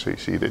ocean, so you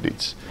see that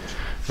it's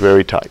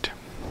very tight.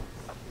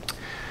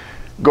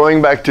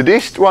 Going back to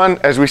this one,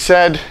 as we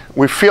said,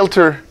 we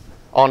filter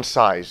on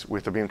size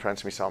with the beam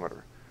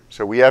transmissometer.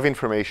 So we have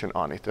information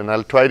on it, and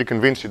I'll try to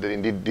convince you that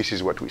indeed this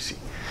is what we see.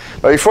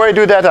 But before I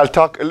do that, I'll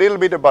talk a little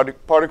bit about the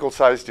particle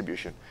size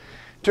distribution.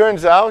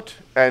 Turns out,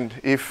 and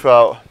if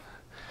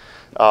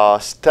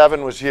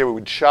Steven was here, we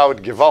would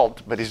shout Gewalt,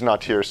 but he's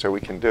not here, so we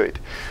can do it.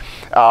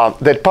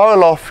 That power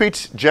law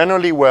fits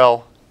generally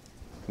well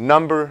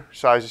number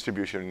size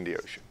distribution in the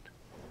ocean.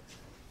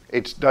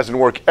 It doesn't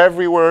work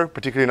everywhere,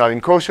 particularly not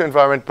in coastal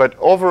environment, but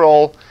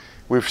overall,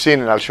 we've seen,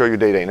 and I'll show you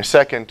data in a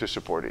second to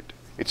support it.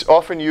 It's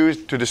often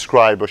used to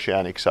describe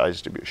oceanic size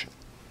distribution.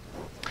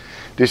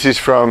 This is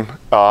from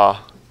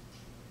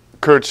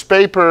Kurt's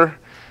paper,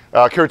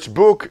 Kurt's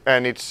book,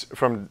 and it's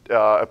from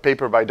a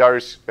paper by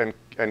Darius and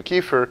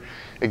Kiefer.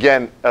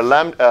 Again,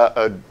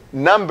 a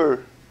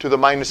number to the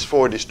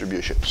 -4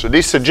 distribution. So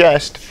this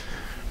suggests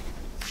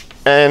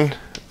n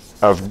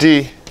of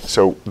d,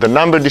 so the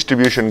number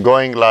distribution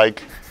going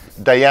like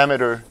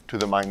diameter to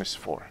the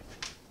 -4.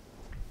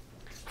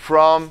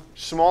 From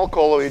small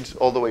colloids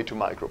all the way to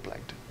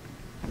microplankton.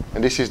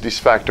 And this is this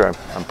factor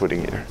I'm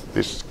putting here,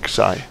 this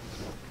psi.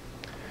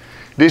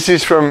 This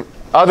is from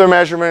other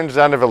measurements,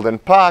 Zandeveld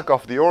and Pak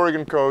off the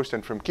Oregon coast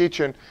and from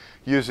Kitchen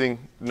using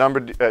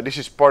this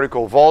is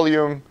particle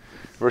volume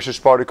versus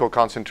particle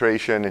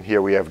concentration, and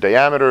here we have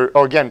diameter,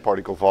 or again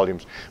particle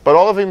volumes. But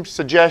all of them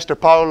suggest a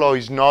power law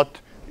is not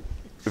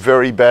a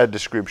very bad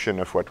description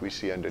of what we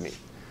see underneath.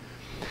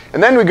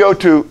 And then we go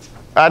to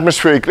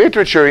atmospheric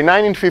literature. In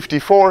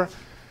 1954,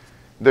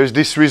 there's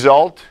this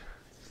result,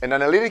 an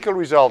analytical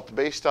result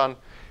based on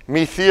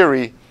me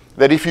theory,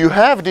 that if you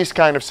have this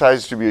kind of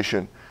size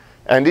distribution,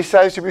 and this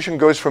size distribution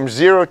goes from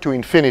 0 to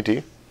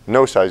infinity,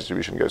 no size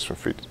distribution goes from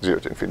 0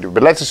 to infinity,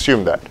 but let's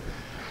assume that,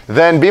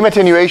 then beam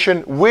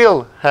attenuation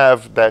will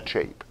have that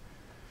shape.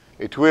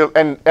 It will,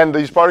 and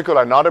these particles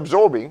are not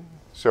absorbing,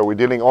 so we're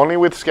dealing only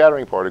with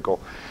scattering particle,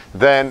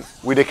 then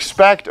we'd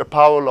expect a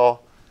power law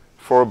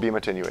for beam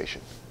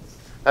attenuation.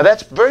 Now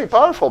that's very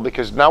powerful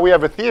because now we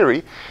have a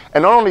theory,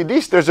 and not only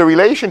this, there's a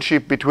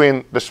relationship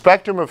between the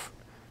spectrum of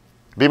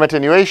beam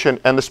attenuation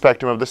and the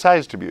spectrum of the size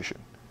distribution.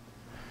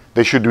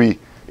 They should be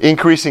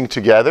increasing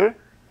together.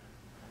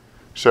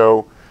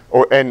 So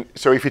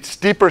if it's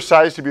steeper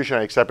size distribution,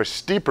 I accept a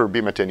steeper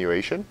beam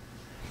attenuation,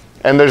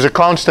 and there's a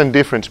constant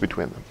difference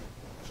between them.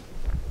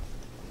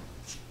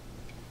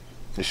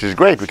 This is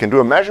great. We can do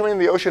a measurement in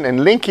the ocean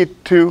and link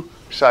it to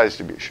size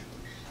distribution.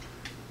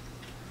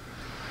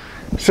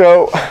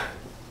 So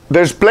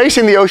there's place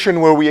in the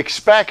ocean where we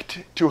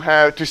expect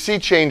to see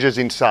changes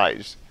in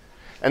size,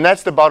 and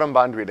that's the bottom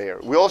boundary layer.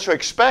 We also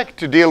expect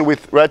to deal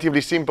with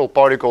relatively simple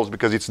particles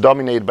because it's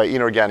dominated by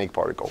inorganic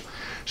particles.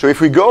 So if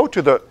we go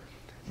to the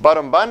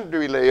bottom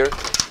boundary layer,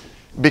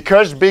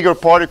 because bigger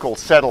particles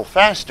settle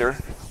faster,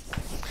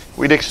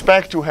 we'd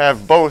expect to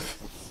have both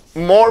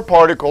more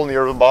particle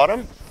near the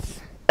bottom,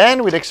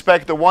 and we'd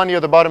expect the one near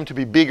the bottom to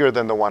be bigger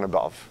than the one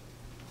above.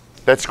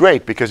 That's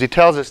great because it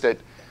tells us that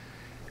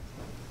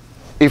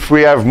if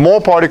we have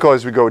more particles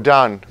as we go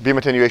down, beam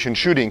attenuation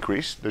should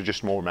increase. There's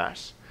just more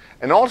mass.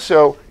 And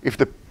also, if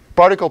the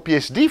particle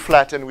PSD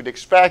flatten, we'd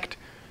expect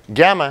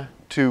gamma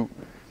to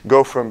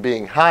go from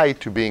being high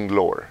to being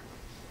lower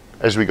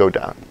as we go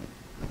down.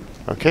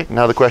 Okay,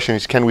 now the question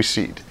is, can we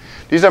see it?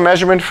 These are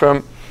measurements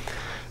from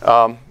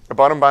a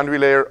bottom boundary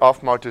layer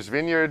off Martha's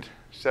Vineyard,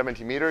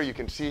 70 meter. You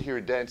can see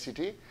here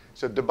density.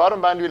 So the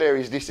bottom boundary layer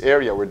is this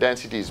area where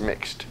density is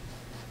mixed.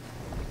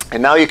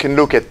 And now you can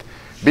look at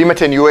beam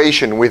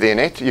attenuation within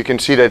it. You can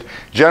see that,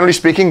 generally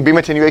speaking, beam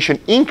attenuation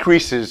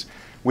increases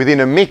within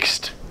a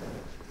mixed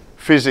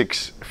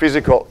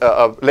physical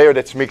layer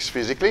that's mixed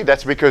physically.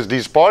 That's because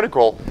these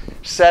particles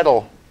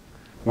settle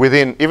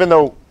within, even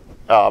though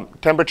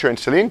temperature and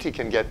salinity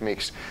can get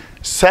mixed,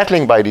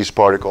 settling by these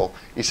particles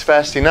is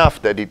fast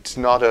enough that it's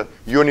not a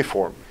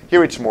uniform.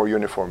 Here it's more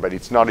uniform, but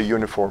it's not a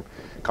uniform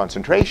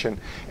concentration.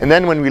 And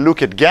then when we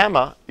look at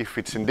gamma, if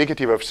it's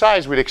indicative of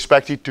size, we'd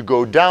expect it to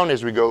go down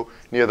as we go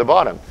near the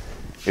bottom.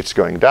 It's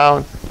going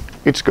down,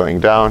 it's going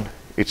down,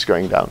 it's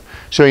going down.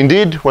 So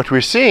indeed, what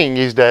we're seeing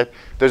is that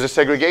there's a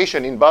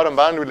segregation in bottom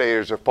boundary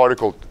layers of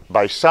particles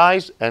by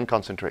size and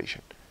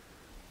concentration.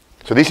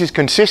 So this is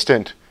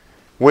consistent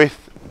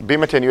with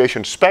beam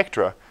attenuation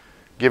spectra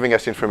giving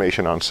us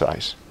information on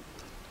size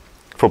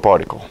for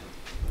particle.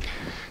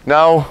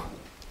 Now,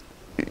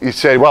 you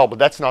say, well, but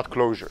that's not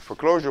closure. For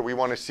closure, we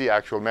want to see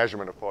actual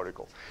measurement of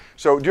particle.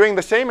 So during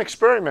the same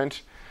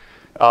experiment,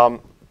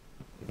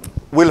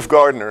 Wilf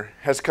Gardner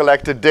has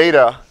collected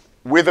data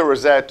with a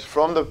rosette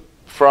from the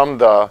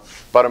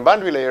bottom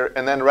boundary layer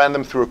and then ran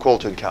them through a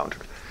Coulter counter.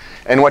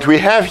 And what we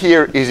have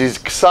here is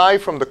psi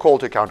from the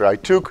Coulter counter. I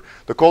took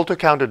the Coulter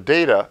counter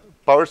data,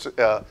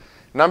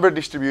 number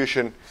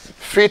distribution,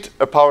 fit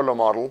a power law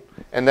model,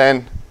 and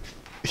then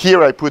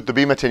here I put the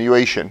beam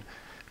attenuation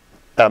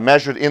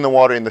measured in the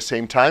water in the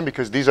same time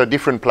because these are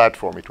different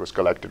platforms it was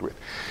collected with.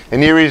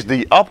 And here is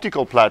the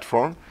optical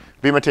platform,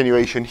 beam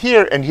attenuation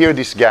here, and here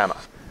this gamma.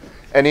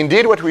 And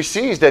indeed what we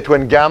see is that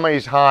when gamma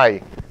is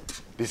high,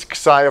 this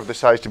psi of the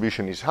size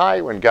distribution is high.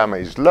 When gamma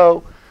is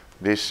low,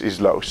 this is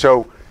low.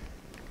 So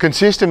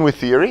consistent with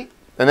theory,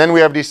 And then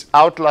we have these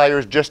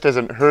outliers just as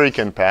a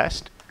hurricane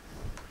passed.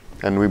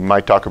 And we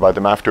might talk about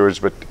them afterwards,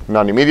 but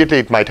not immediately.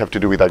 It might have to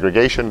do with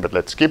aggregation, but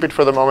let's skip it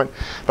for the moment.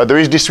 But there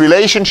is this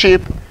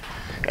relationship,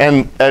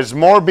 and as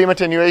more beam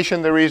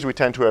attenuation there is, we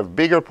tend to have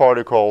bigger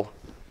particle.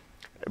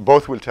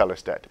 Both will tell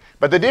us that.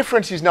 But the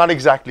difference is not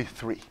exactly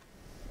 3,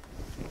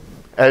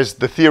 as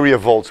the theory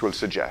of volts will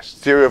suggest.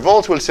 Theory of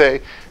volts will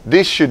say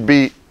this should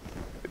be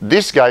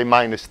this guy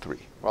minus 3.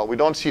 Well, we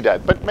don't see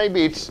that, but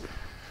maybe it's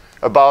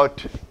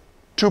about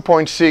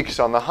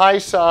 2.6 on the high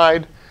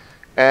side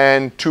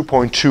and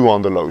 2.2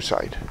 on the low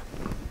side.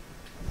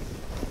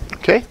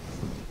 Okay?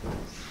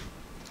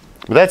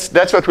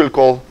 That's what we'll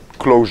call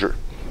closure.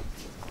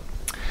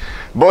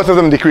 Both of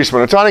them decrease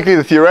monotonically.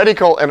 The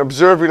theoretical and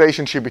observed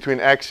relationship between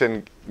X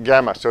and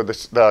gamma, so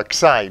the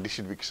Xi, this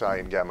should be Xi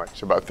and gamma,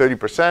 it's about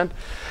 30%,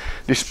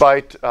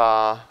 despite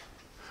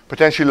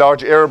potentially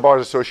large error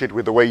bars associated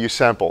with the way you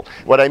sample.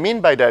 What I mean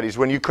by that is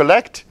when you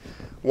collect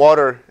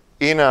water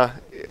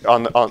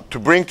to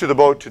bring to the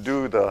boat to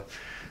do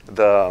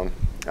the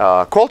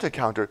Coulter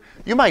counter,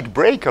 you might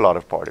break a lot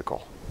of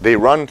particle. They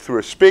run through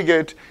a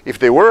spigot. If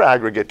they were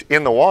aggregate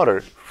in the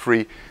water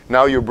free,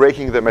 now you're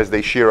breaking them as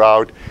they shear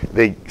out.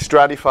 They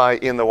stratify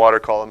in the water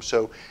column.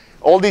 So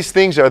all these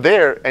things are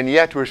there, and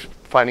yet we're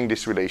finding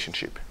this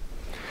relationship.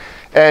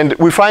 And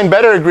we find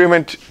better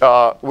agreement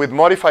with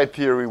modified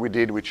theory we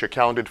did, which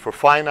accounted for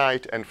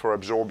finite and for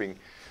absorbing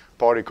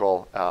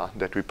particle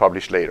that we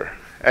published later.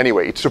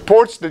 Anyway, it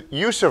supports the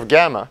use of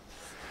gamma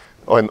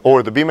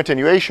or the beam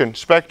attenuation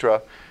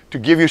spectra to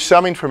give you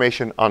some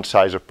information on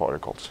size of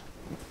particles.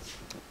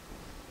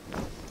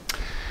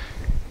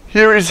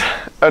 Here is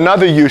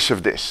another use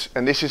of this,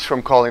 and this is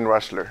from Colin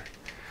Russler.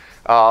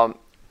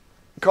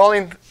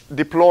 Colin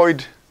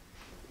deployed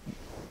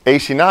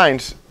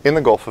AC9s in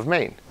the Gulf of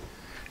Maine,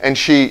 and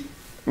she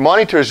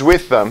monitors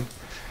with them.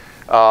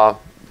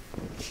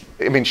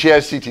 She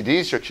has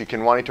CTDs, so she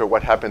can monitor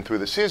what happened through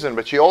the season,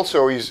 but she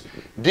also is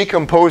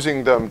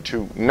decomposing them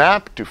to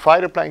NAP, to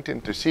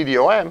phytoplankton, to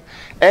CDOM,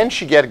 and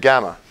she gets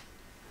gamma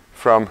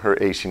from her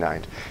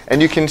AC9.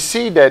 And you can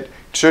see that at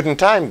a certain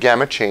time,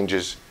 gamma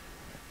changes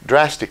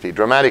drastically,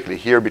 dramatically,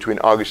 here between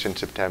August and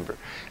September.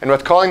 And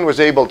what Colin was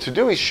able to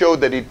do is show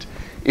that it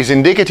is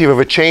indicative of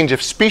a change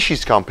of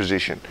species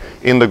composition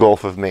in the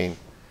Gulf of Maine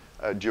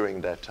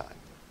during that time.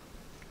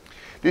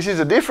 This is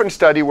a different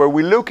study where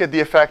we look at the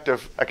effect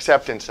of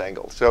acceptance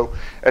angle. So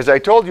as I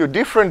told you,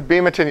 different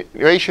beam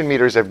attenuation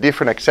meters have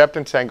different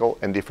acceptance angle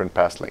and different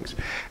path lengths.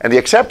 And the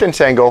acceptance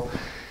angle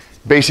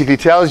basically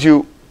tells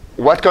you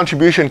what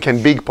contribution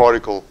can big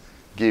particle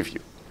give you.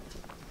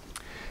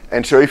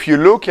 And so if you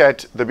look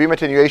at the beam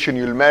attenuation,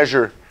 you'll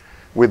measure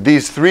with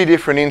these 3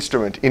 different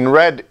instruments. In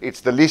red,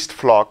 it's the least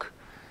flock,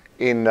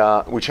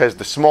 which has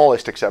the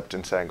smallest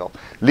acceptance angle.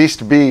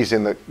 Least B is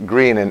in the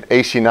green, and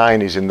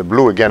AC9 is in the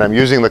blue. Again, I'm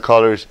using the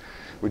colors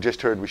we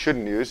just heard we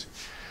shouldn't use.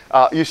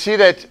 You see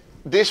that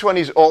this one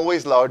is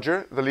always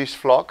larger, the least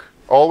flock,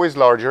 always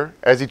larger,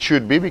 as it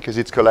should be, because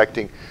it's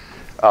collecting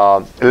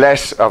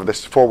less of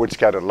this forward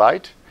scattered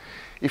light.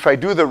 If I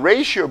do the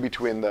ratio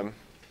between them,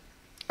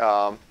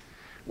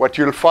 what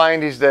you'll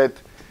find is that,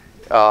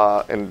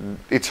 and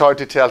it's hard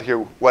to tell here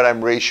what I'm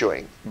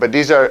ratioing, but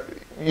these are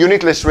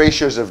unitless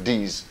ratios of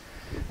these,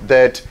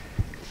 that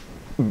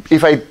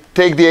if I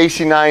take the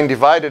AC9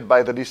 divided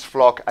by the least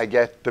flock, I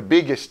get the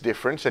biggest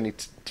difference, and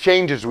it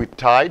changes with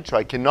tide, so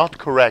I cannot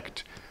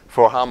correct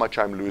for how much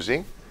I'm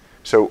losing.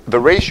 So the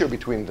ratio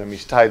between them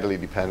is tidally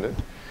dependent.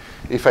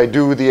 If I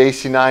do the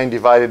AC9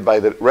 divided by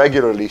the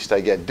regular least, I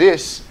get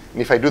this.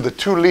 And if I do the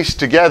 2 least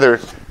together,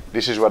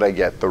 this is what I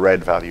get, the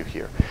red value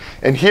here.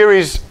 And here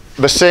is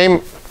the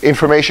same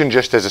information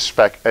just as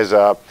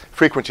a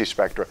frequency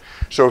spectra.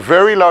 So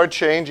very large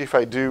change if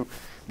I do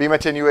beam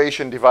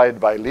attenuation divided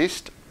by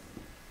least,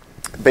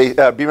 beam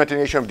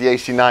attenuation of the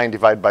AC9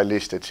 divided by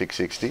least at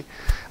 660.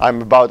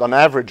 I'm about, on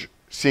average,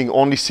 seeing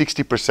only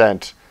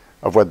 60%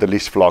 of what the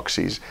least flock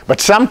sees.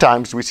 But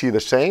sometimes we see the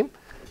same,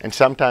 and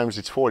sometimes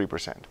it's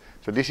 40%.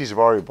 So this is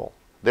variable.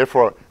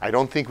 Therefore, I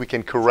don't think we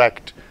can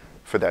correct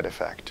for that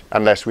effect,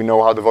 unless we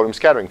know how the volume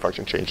scattering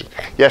function changes.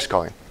 Yes,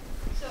 Colin?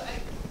 So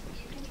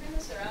you can turn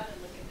this around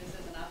and look at this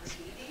as an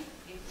opportunity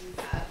if you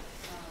have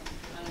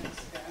an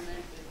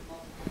experiment with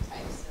multiple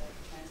types of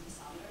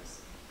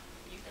transmissometers.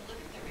 You can look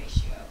at the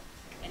ratio,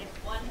 and if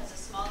one has a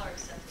smaller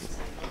acceptance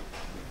angle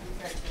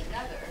compared to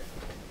another,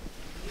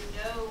 you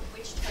know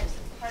which types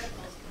of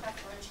particles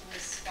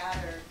preferentially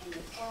scatter in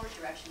the forward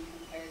direction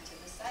compared to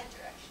the side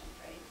direction,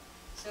 right?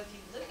 So if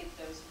you look at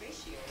those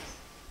ratios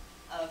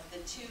of the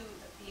 2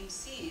 beam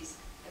C's,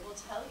 it will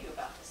tell you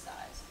about the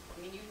size.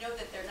 I mean, you know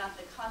that they're not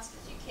the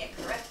constants. You can't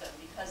correct them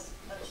because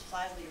the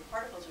size of your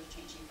particles are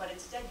changing, but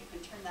instead you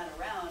can turn that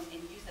around and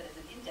use that as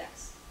an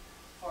index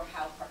for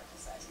how particle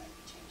size might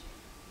be changing,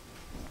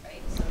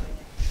 right? So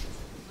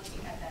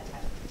looking at that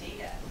type of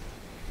data,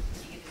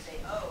 you get to say,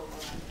 oh,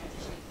 well, I'm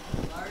transitioning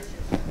from larger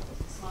particles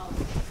to smaller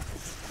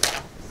particles.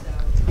 So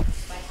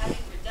by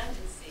having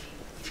redundancy,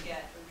 you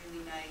get a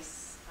really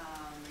nice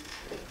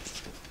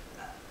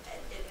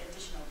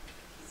additional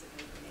piece of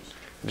information.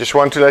 Just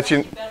want to let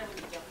you. Better when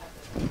you don't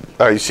have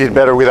the. Oh, you see it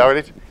better without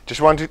it?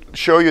 Just want to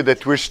show you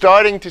that we're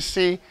starting to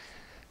see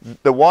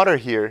the water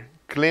here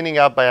cleaning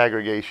up by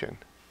aggregation.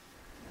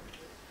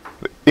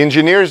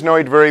 Engineers know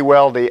it very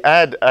well. They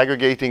add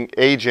aggregating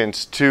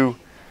agents to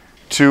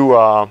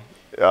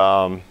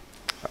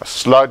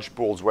sludge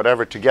pools,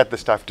 whatever, to get the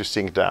stuff to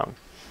sink down.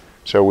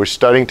 So we're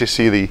starting to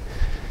see the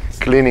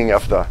cleaning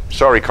of the.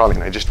 Sorry,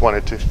 Colin. I just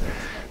wanted to.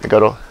 I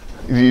got all.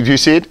 Do you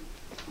see it?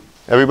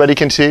 Everybody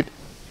can see it.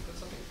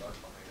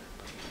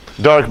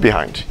 Dark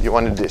behind. You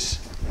wanted this.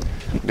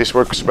 This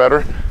works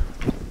better.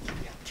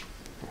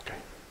 Okay.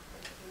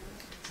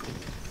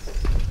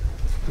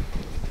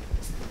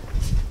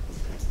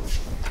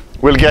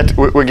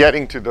 We're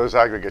getting to those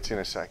aggregates in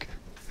a sec.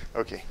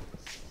 Okay.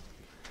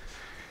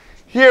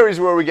 Here is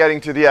where we're getting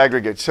to the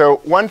aggregates.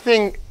 So one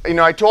thing,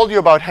 I told you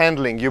about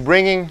handling. You're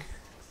bringing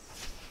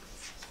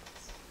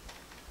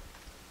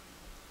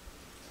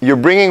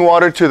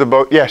water to the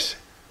boat. Yes.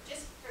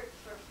 Just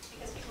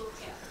because people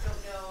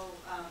don't know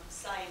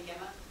psi and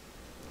gamma,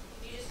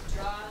 can you just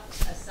draw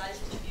a size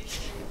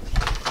distribution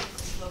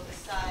below the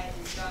side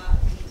and draw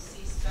a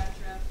C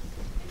spectrum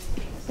and you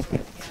think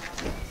sort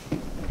of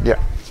gamma?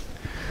 Yeah.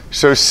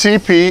 So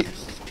CP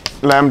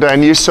lambda,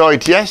 and you saw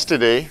it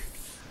yesterday,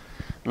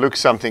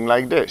 looks something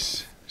like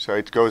this. So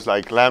it goes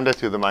like lambda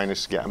to the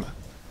minus gamma.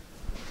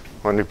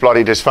 When we plot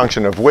it as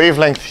function of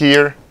wavelength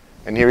here,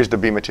 and here is the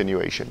beam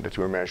attenuation that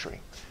we're measuring.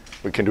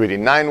 We can do it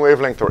in 9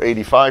 wavelength or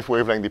 85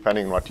 wavelength,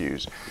 depending on what you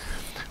use.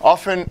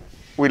 Often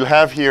we'll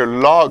have here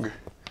log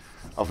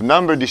of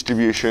number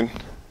distribution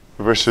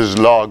versus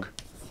log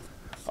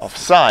of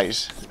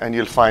size, and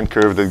you'll find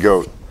curves that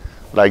go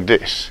like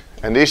this.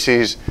 And this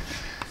is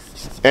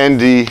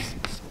ND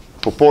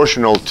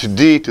proportional to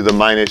D to the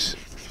minus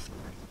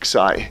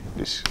Xi.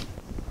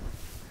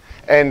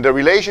 And the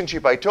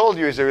relationship I told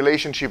you is a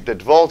relationship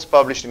that Volz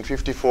published in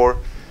 54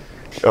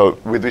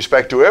 with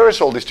respect to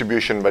aerosol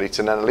distribution, but it's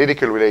an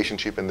analytical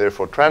relationship and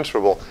therefore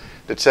transferable,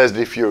 that says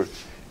that if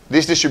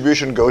this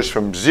distribution goes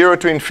from 0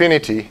 to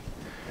infinity,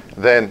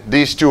 then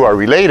these two are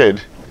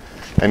related,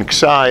 and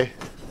Xi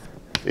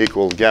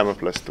equal gamma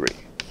plus 3.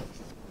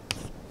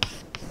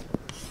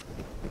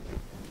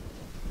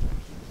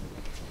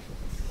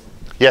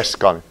 Yes,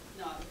 Colin?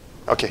 No.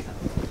 Okay.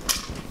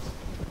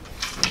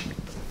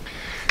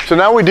 So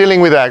now we're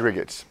dealing with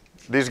aggregates,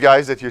 these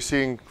guys that you're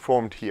seeing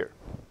formed here.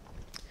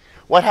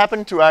 What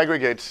happened to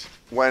aggregates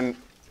when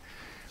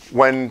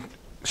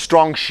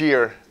strong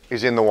shear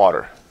is in the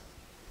water?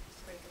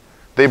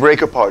 They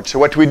break apart. So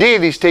what we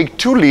did is take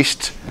two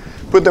lists,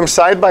 put them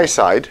side by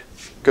side,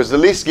 because the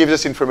list gives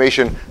us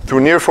information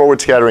through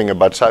near-forward scattering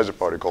about size of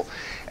particle.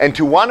 And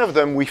to one of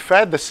them, we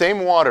fed the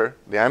same water,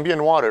 the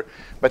ambient water,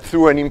 but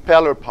through an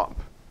impeller pump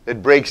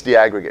that breaks the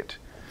aggregate.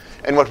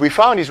 And what we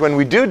found is when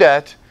we do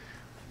that,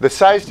 the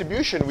size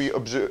distribution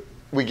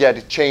we get,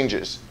 it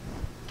changes.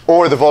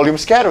 Or the volume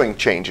scattering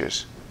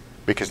changes,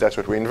 because that's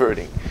what we're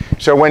inverting.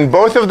 So when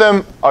both of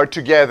them are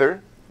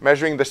together,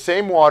 measuring the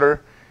same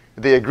water,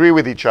 they agree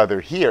with each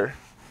other here.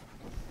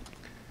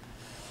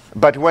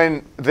 But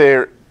when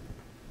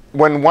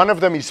one of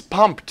them is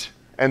pumped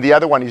and the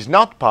other one is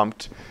not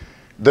pumped,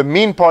 the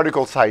mean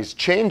particle size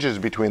changes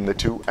between the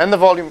two, and the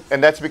volume,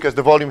 and that's because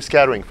the volume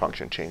scattering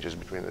function changes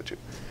between the two.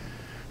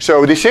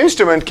 So this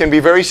instrument can be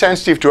very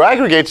sensitive to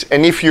aggregates,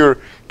 and if you're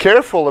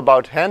careful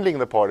about handling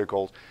the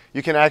particles,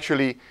 you can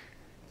actually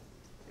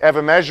have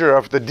a measure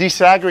of the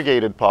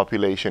disaggregated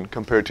population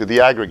compared to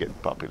the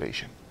aggregate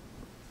population.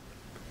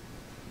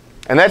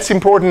 And that's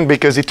important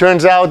because it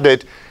turns out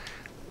that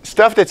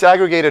stuff that's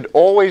aggregated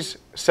always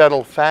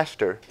settles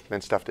faster than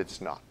stuff that's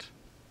not.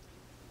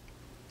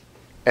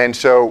 And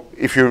so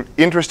if you're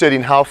interested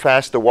in how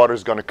fast the water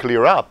is going to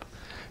clear up,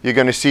 you're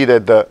going to see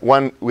that the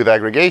one with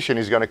aggregation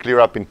is going to clear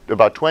up in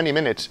about 20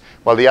 minutes,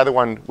 while the other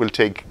one will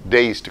take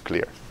days to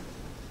clear.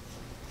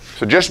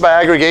 So just by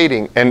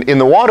aggregating, and in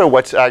the water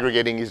what's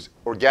aggregating is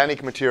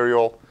organic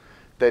material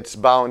that's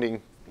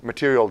bounding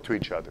material to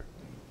each other.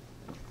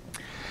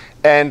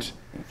 And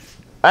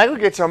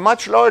aggregates are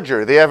much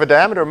larger. They have a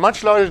diameter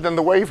much larger than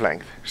the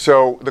wavelength.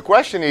 So the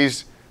question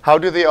is, how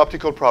do the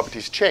optical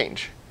properties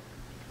change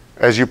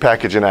as you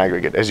package an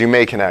aggregate, as you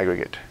make an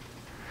aggregate?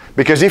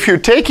 Because if you're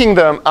taking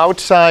them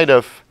outside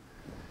of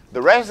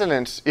the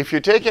resonance, if you're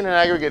taking an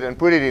aggregate and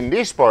put it in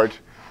this part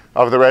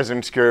of the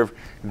resonance curve,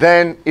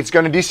 then it's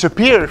going to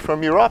disappear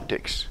from your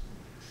optics.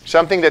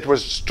 Something that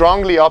was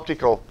strongly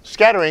optical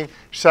scattering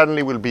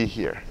suddenly will be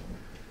here.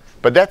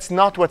 But that's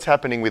not what's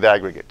happening with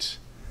aggregates.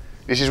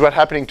 This is what's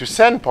happening to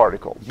sand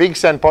particles. Big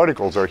sand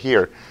particles are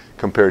here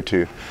compared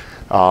to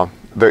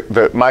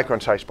the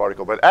micron-sized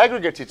particle. But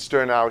aggregates, it's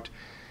turned out,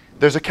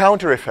 there's a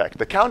counter effect.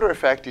 The counter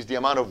effect is the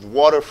amount of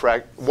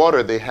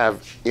water they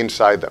have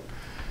inside them.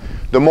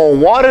 The more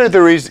water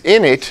there is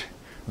in it,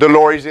 the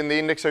lower is in the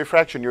index of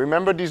refraction. You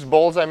remember these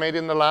balls I made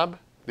in the lab?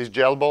 These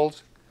gel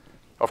balls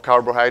of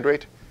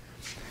carbohydrate?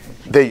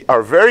 They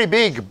are very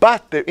big,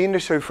 but the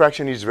index of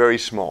refraction is very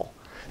small.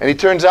 And it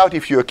turns out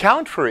if you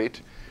account for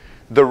it,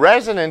 the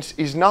resonance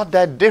is not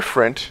that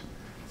different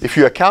if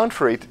you account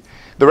for it.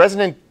 the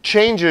resonance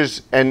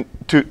changes and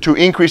to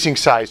increasing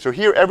size. So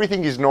here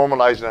everything is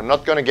normalized, and I'm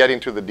not going to get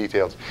into the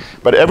details.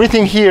 But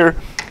everything here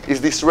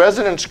is this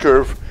resonance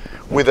curve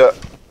with a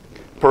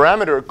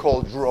parameter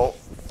called rho,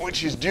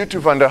 which is due to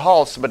van der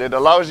Waals, but it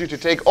allows you to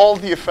take all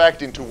the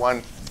effect into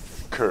one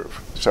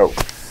curve. So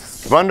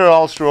van der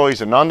Waals rho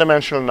is a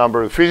non-dimensional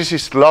number. The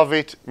physicists love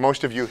it.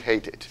 Most of you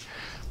hate it.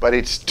 But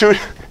it's 2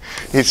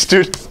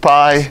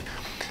 pi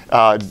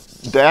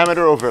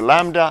diameter over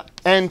lambda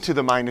n to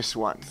the minus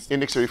 1,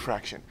 index of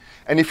refraction.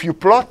 And if you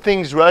plot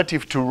things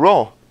relative to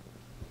rho,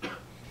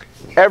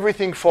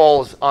 everything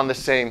falls on the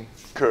same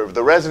curve.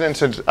 The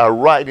resonances are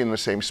right in the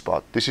same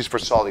spot. This is for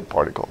solid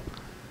particle,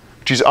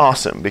 which is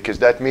awesome because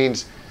that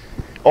means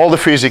all the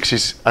physics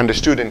is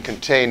understood and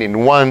contained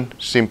in one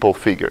simple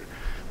figure.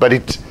 But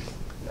it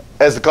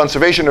has the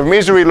conservation of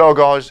misery law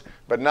goes,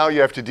 but now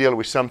you have to deal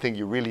with something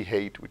you really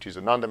hate, which is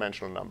a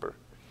non-dimensional number.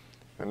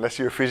 Unless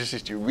you're a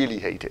physicist, you really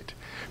hate it.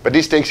 But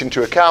this takes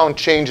into account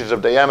changes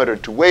of diameter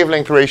to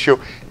wavelength ratio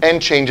and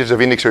changes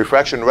of index of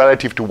refraction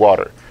relative to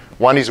water.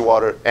 One is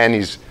water, n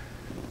is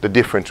the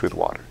difference with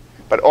water.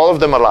 But all of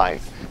them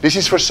align. This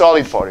is for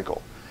solid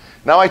particle.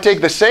 Now I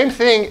take the same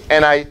thing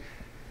and I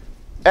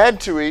add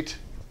to it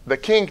the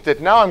kink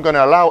that now I'm going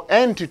to allow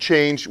n to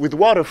change with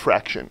water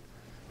fraction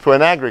for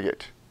an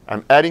aggregate.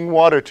 I'm adding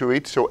water to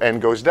it, so n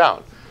goes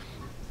down.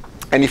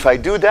 And if I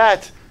do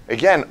that,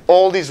 again,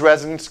 all these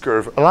resonance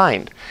curves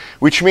aligned,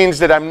 which means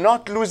that I'm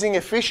not losing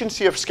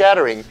efficiency of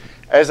scattering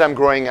as I'm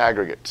growing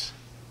aggregates.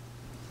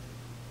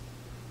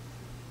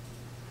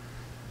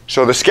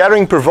 So the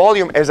scattering per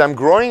volume as I'm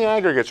growing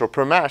aggregates or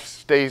per mass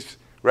stays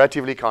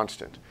relatively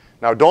constant.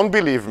 Now don't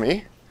believe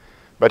me,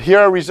 but here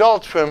are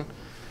results from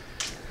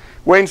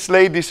Wayne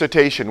Slade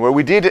dissertation where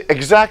we did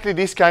exactly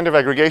this kind of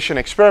aggregation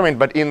experiment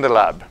but in the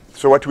lab.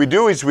 So what we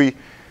do is we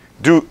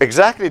do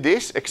exactly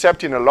this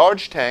except in a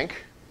large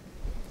tank,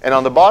 and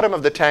on the bottom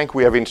of the tank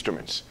we have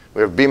instruments.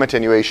 We have beam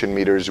attenuation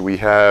meters, we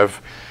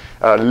have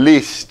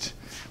LIST,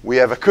 we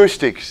have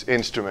acoustics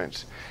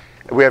instruments,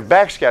 we have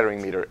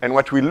backscattering meter. And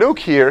what we look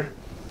here,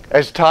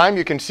 as time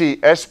you can see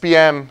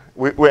SPM,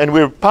 and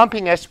we're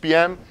pumping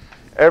SPM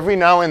every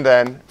now and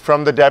then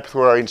from the depth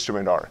where our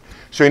instrument are.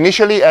 So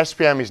initially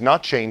SPM is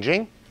not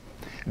changing.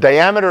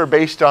 Diameter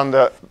based on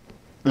the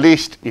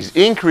LIST is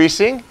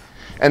increasing,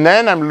 and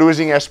then I'm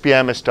losing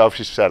SPM as stuff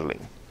is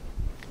settling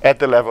at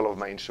the level of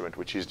my instrument,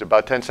 which is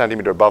about 10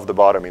 centimeter above the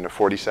bottom in a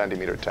 40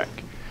 centimeter tank.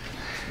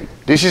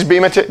 This is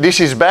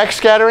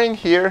backscattering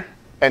here,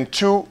 and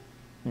 2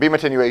 beam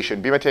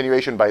attenuation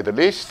by the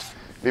LIST,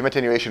 beam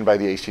attenuation by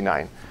the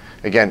AC9.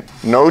 Again,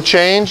 no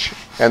change,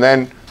 and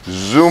then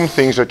zoom,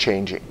 things are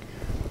changing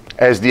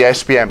as the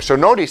SPM. So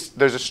notice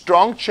there's a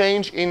strong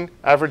change in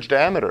average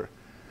diameter,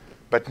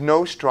 but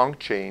no strong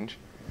change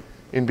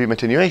in beam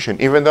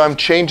attenuation, even though I'm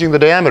changing the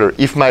diameter.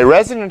 If my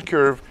resonant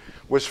curve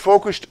was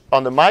focused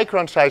on the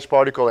micron size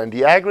particle and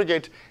the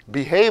aggregate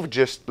behaved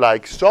just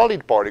like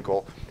solid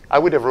particle, I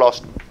would have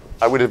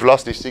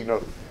lost this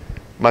signal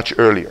much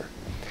earlier.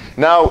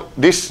 Now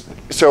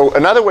so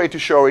another way to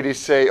show it is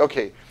say,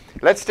 okay,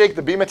 let's take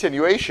the beam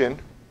attenuation,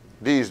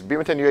 these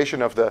beam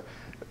attenuation of the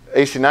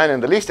AC9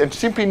 and the LIST, and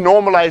simply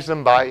normalize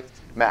them by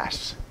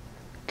mass,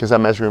 because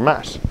I'm measuring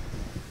mass.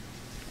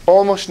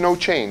 Almost no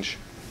change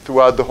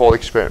throughout the whole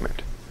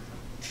experiment.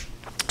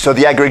 So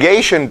the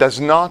aggregation does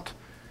not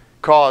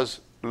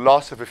cause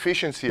loss of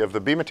efficiency of the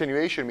beam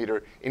attenuation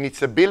meter in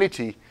its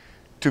ability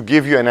to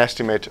give you an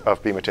estimate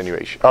of beam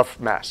attenuation, of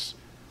mass,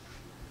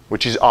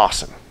 which is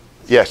awesome.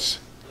 Yes?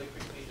 Really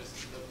quickly,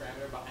 just the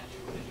parameter behind you,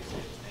 what did you say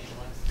the name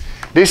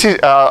was? This is,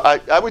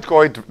 I would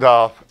call it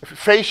the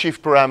phase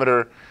shift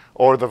parameter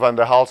or the van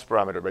der Waals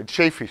parameter,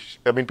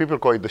 but people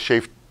call it the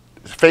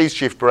phase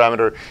shift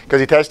parameter because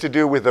it has to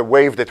do with the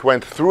wave that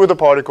went through the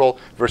particle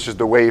versus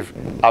the wave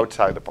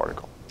outside the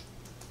particle.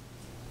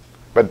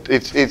 But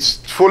it's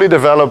fully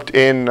developed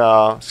in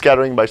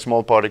Scattering by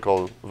Small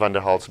Particle, van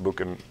der Waals book,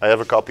 and I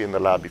have a copy in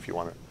the lab if you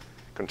want to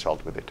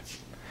consult with it.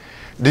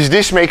 Does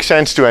this make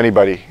sense to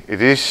anybody?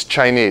 It is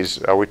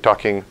Chinese. Are we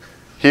talking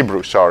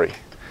Hebrew? Sorry.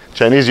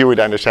 Chinese you would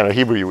understand, or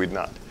Hebrew you would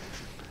not.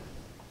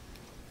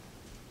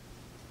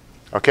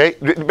 Okay?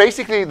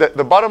 Basically,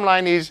 the bottom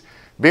line is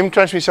beam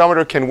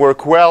transmissometer can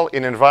work well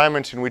in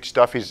environments in which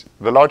stuff is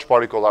the large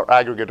particle or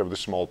aggregate of the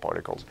small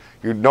particles.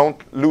 You don't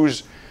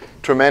lose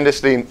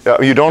tremendously,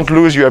 you don't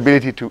lose your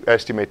ability to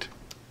estimate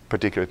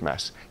particulate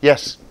mass.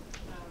 Yes?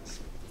 Is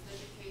that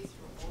the case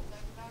for all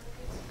types of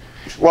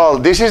aggregates? Well,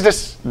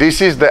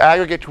 this is the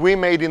aggregate we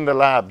made in the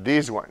lab,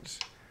 these ones.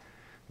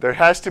 There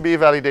has to be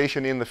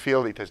validation in the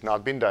field. It has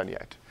not been done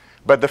yet.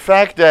 But the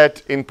fact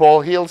that in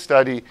Paul Hill's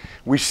study,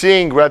 we're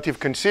seeing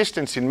relative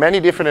consistency in many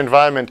different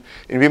environments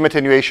in beam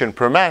attenuation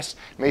per mass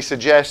may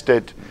suggest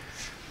that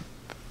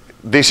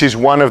this is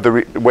one of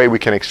the way we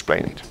can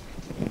explain it.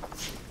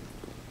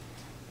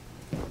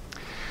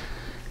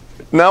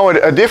 Now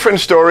a different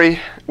story.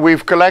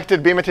 We've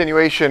collected beam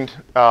attenuation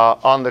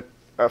on the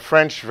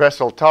French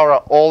vessel Tara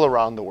all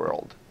around the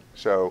world.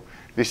 So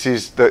this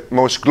is the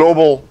most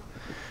global,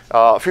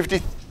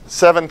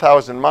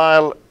 7,000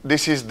 mile.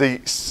 This is the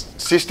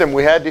system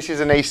we had. This is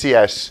an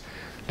ACS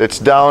that's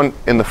down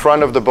in the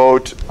front of the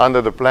boat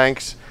under the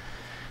planks.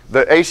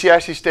 The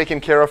ACS is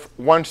taken care of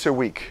once a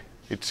week.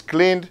 It's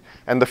cleaned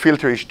and the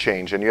filter is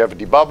changed. And you have a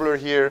debubbler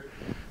here.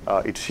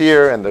 It's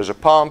here, and there's a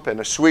pump and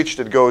a switch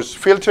that goes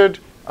filtered,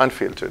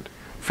 unfiltered.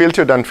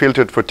 Filtered,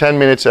 unfiltered for 10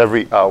 minutes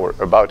every hour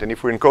about. And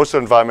if we're in coastal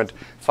environment,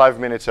 5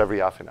 minutes every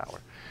half an hour.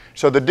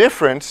 So the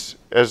difference,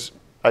 as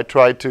I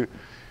tried to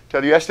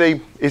tell you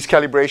yesterday, is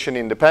calibration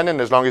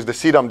independent as long as the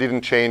CDOM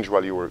didn't change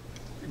while you were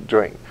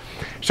doing.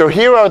 So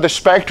here are the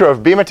spectra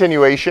of beam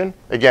attenuation.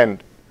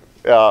 Again,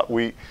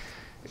 we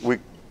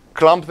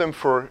clump them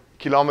for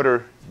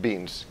kilometer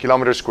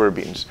square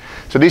beams.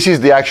 So this is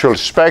the actual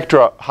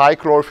spectra: high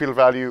chlorophyll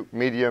value,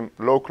 medium,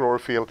 low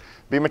chlorophyll,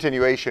 beam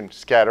attenuation,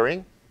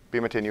 scattering,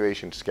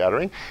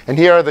 and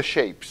here are the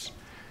shapes.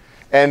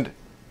 And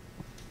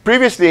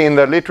previously in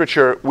the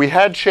literature, we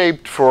had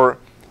shapes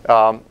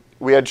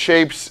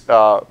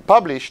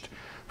published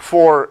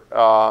for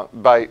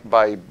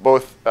by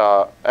both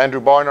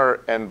Andrew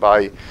Barnard and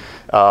by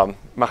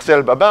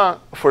Marcel Babin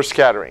for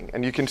scattering.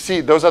 And you can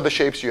see those are the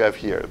shapes you have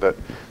here: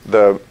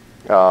 the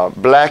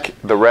black,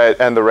 the red,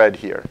 and the red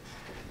here.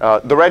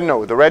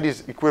 The red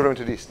is equivalent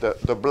to this.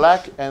 The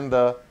black and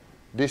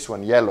this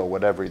one, yellow,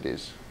 whatever it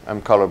is.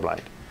 I'm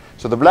colorblind.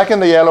 So the black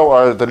and the yellow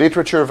are the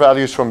literature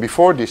values from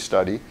before this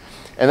study.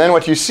 And then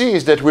what you see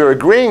is that we're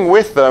agreeing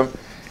with them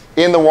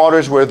in the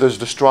waters where there's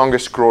the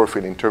strongest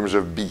chlorophyll in terms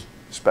of B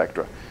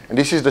spectra. And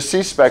this is the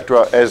C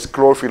spectra as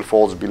chlorophyll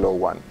falls below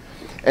 1.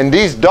 And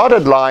these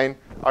dotted line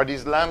are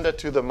these lambda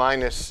to the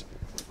minus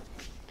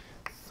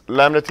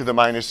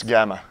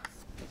gamma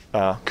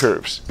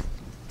curves.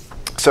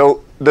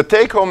 So the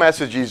take-home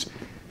message is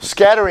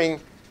scattering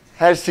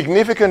has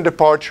significant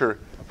departure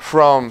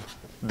from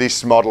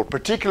this model,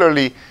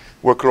 particularly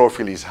where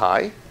chlorophyll is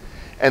high.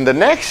 And the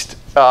next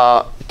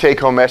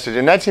take-home message,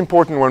 and that's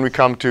important when we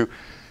come to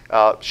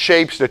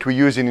shapes that we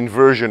use in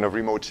inversion of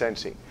remote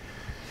sensing.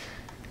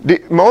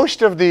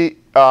 Most of the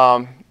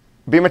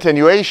beam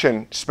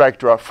attenuation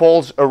spectra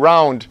falls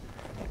around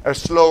a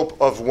slope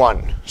of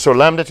 1. So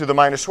lambda to the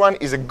minus 1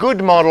 is a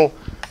good model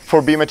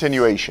for beam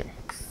attenuation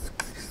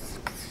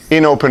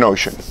in open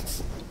ocean.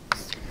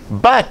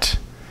 But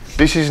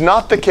this is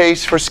not the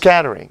case for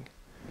scattering.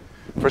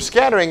 For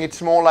scattering,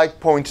 it's more like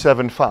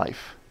 0.75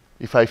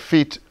 if I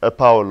fit a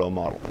power law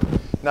model.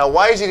 Now,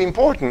 why is it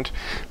important?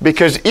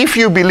 Because if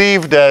you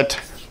believe that,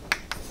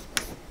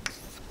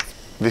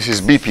 this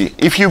is BP,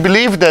 if you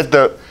believe that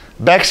the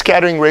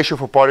backscattering ratio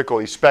for particle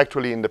is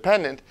spectrally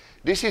independent,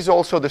 this is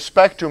also the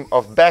spectrum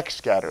of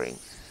backscattering.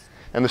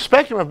 And the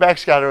spectrum of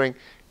backscattering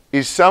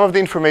is some of the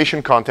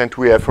information content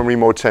we have from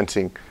remote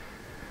sensing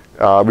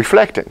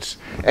reflectance.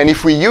 And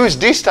if we use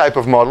this type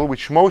of model,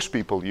 which most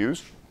people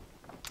use,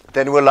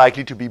 then we're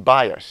likely to be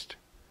biased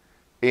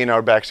in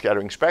our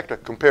backscattering spectra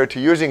compared to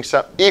using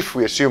some, if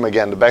we assume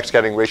again the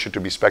backscattering ratio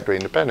to be spectra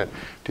independent,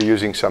 to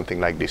using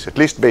something like this, at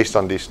least based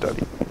on this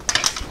study.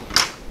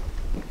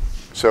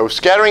 So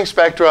scattering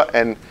spectra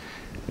and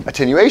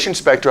attenuation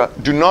spectra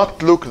do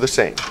not look the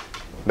same.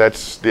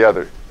 That's the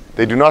other.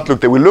 They do not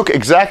look, they will look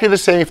exactly the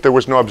same if there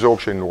was no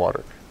absorption in the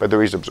water, but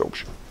there is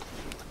absorption,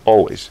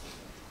 always.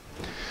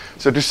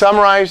 So to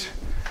summarize,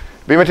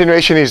 beam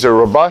attenuation is a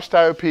robust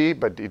IOP,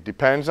 but it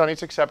depends on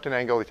its acceptance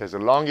angle. It has a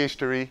long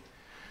history.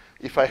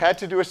 If I had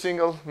to do a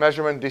single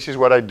measurement, this is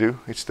what I do.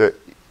 It's the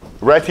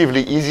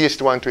relatively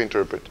easiest one to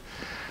interpret.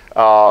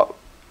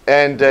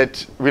 And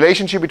that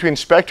relationship between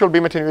spectral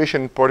beam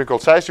attenuation and particle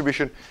size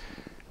distribution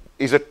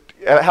is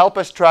help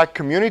us track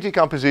community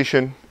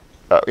composition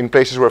in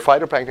places where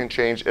phytoplankton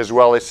change, as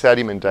well as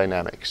sediment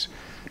dynamics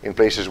in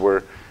places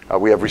where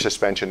we have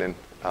resuspension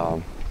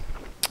and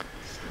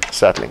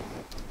settling.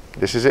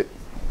 This is it.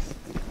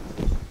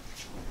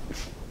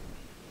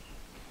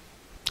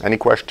 Any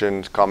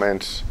questions,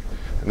 comments?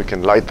 And we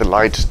can light the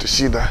lights to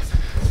see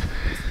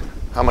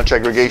how much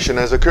aggregation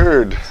has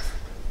occurred.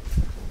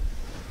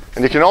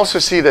 And you can also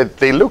see that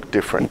they look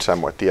different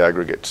somewhat, the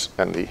aggregates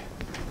and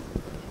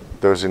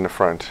those in the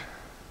front.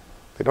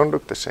 They don't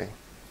look the same.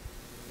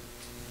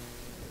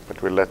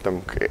 But we'll let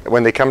them,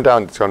 when they come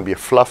down, it's going to be a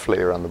fluff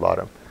layer on the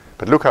bottom.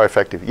 But look how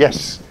effective.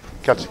 Yes,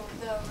 Katsi. So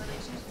the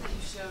relationship that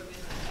you showed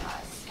with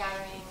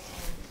scattering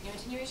and beam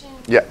attenuation,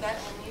 Yeah. is that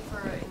only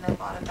for in the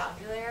bottom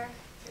boundary layer?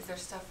 Is there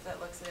stuff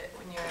that looks at it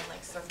when you're in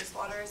like surface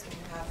waters, when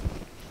you have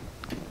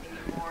maybe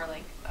more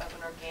like of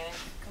an organic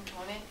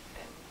component?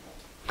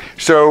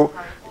 So,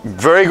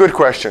 very good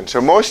question. So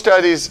most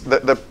studies,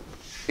 the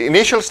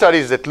initial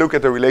studies that look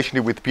at the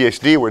relationship with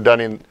PSD were done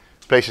in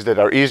places that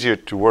are easier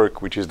to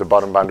work, which is the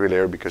bottom boundary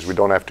layer, because we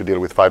don't have to deal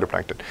with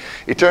phytoplankton.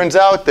 It turns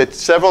out that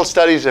several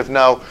studies have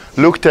now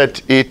looked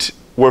at it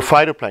where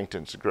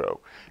phytoplanktons grow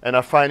and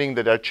are finding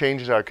that our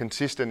changes are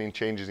consistent in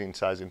changes in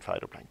size in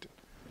phytoplankton.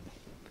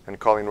 And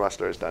Colin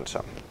Russler has done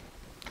some,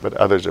 but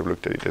others have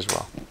looked at it as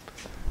well.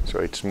 So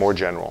it's more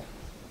general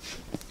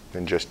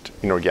than just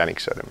inorganic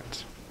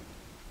sediments.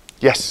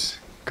 Yes,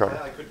 Carter.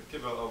 I could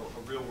give a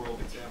real-world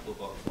example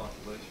about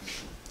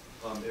flocculation.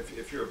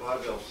 If you're a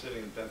bivalve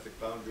sitting in benthic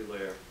boundary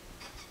layer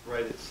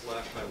right, it's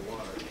slashed by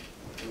water,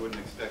 you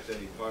wouldn't expect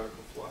any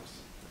particle flux.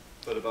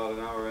 But about an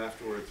hour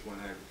afterwards, when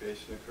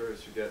aggregation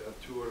occurs, you get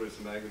a 2 orders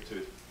of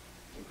magnitude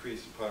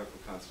increase in particle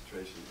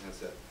concentration as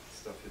that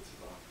stuff hits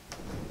the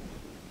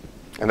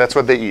bottom. And that's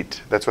what they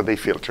eat. That's what they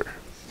filter.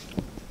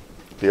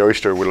 The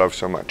oyster we love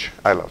so much.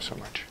 I love so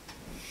much.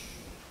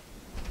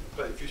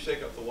 But if you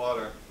shake up the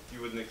water,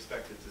 you wouldn't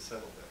expect it to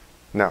settle there.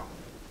 No.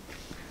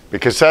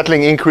 Because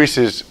settling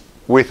increases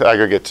with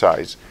aggregate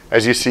size,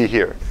 as you see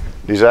here.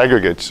 These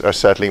aggregates are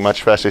settling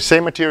much faster.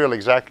 Same material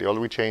exactly. All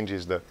we change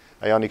is the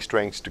ionic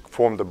strengths to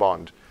form the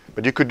bond.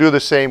 But you could do the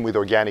same with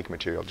organic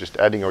material, just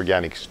adding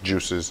organic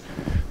juices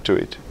to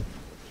it.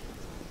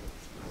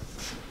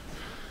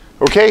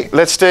 Okay,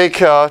 let's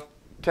take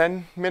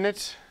 10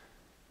 minutes.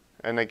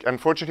 And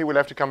unfortunately, we'll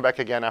have to come back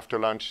again after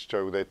lunch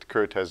so that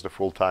Kurt has the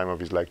full time of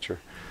his lecture.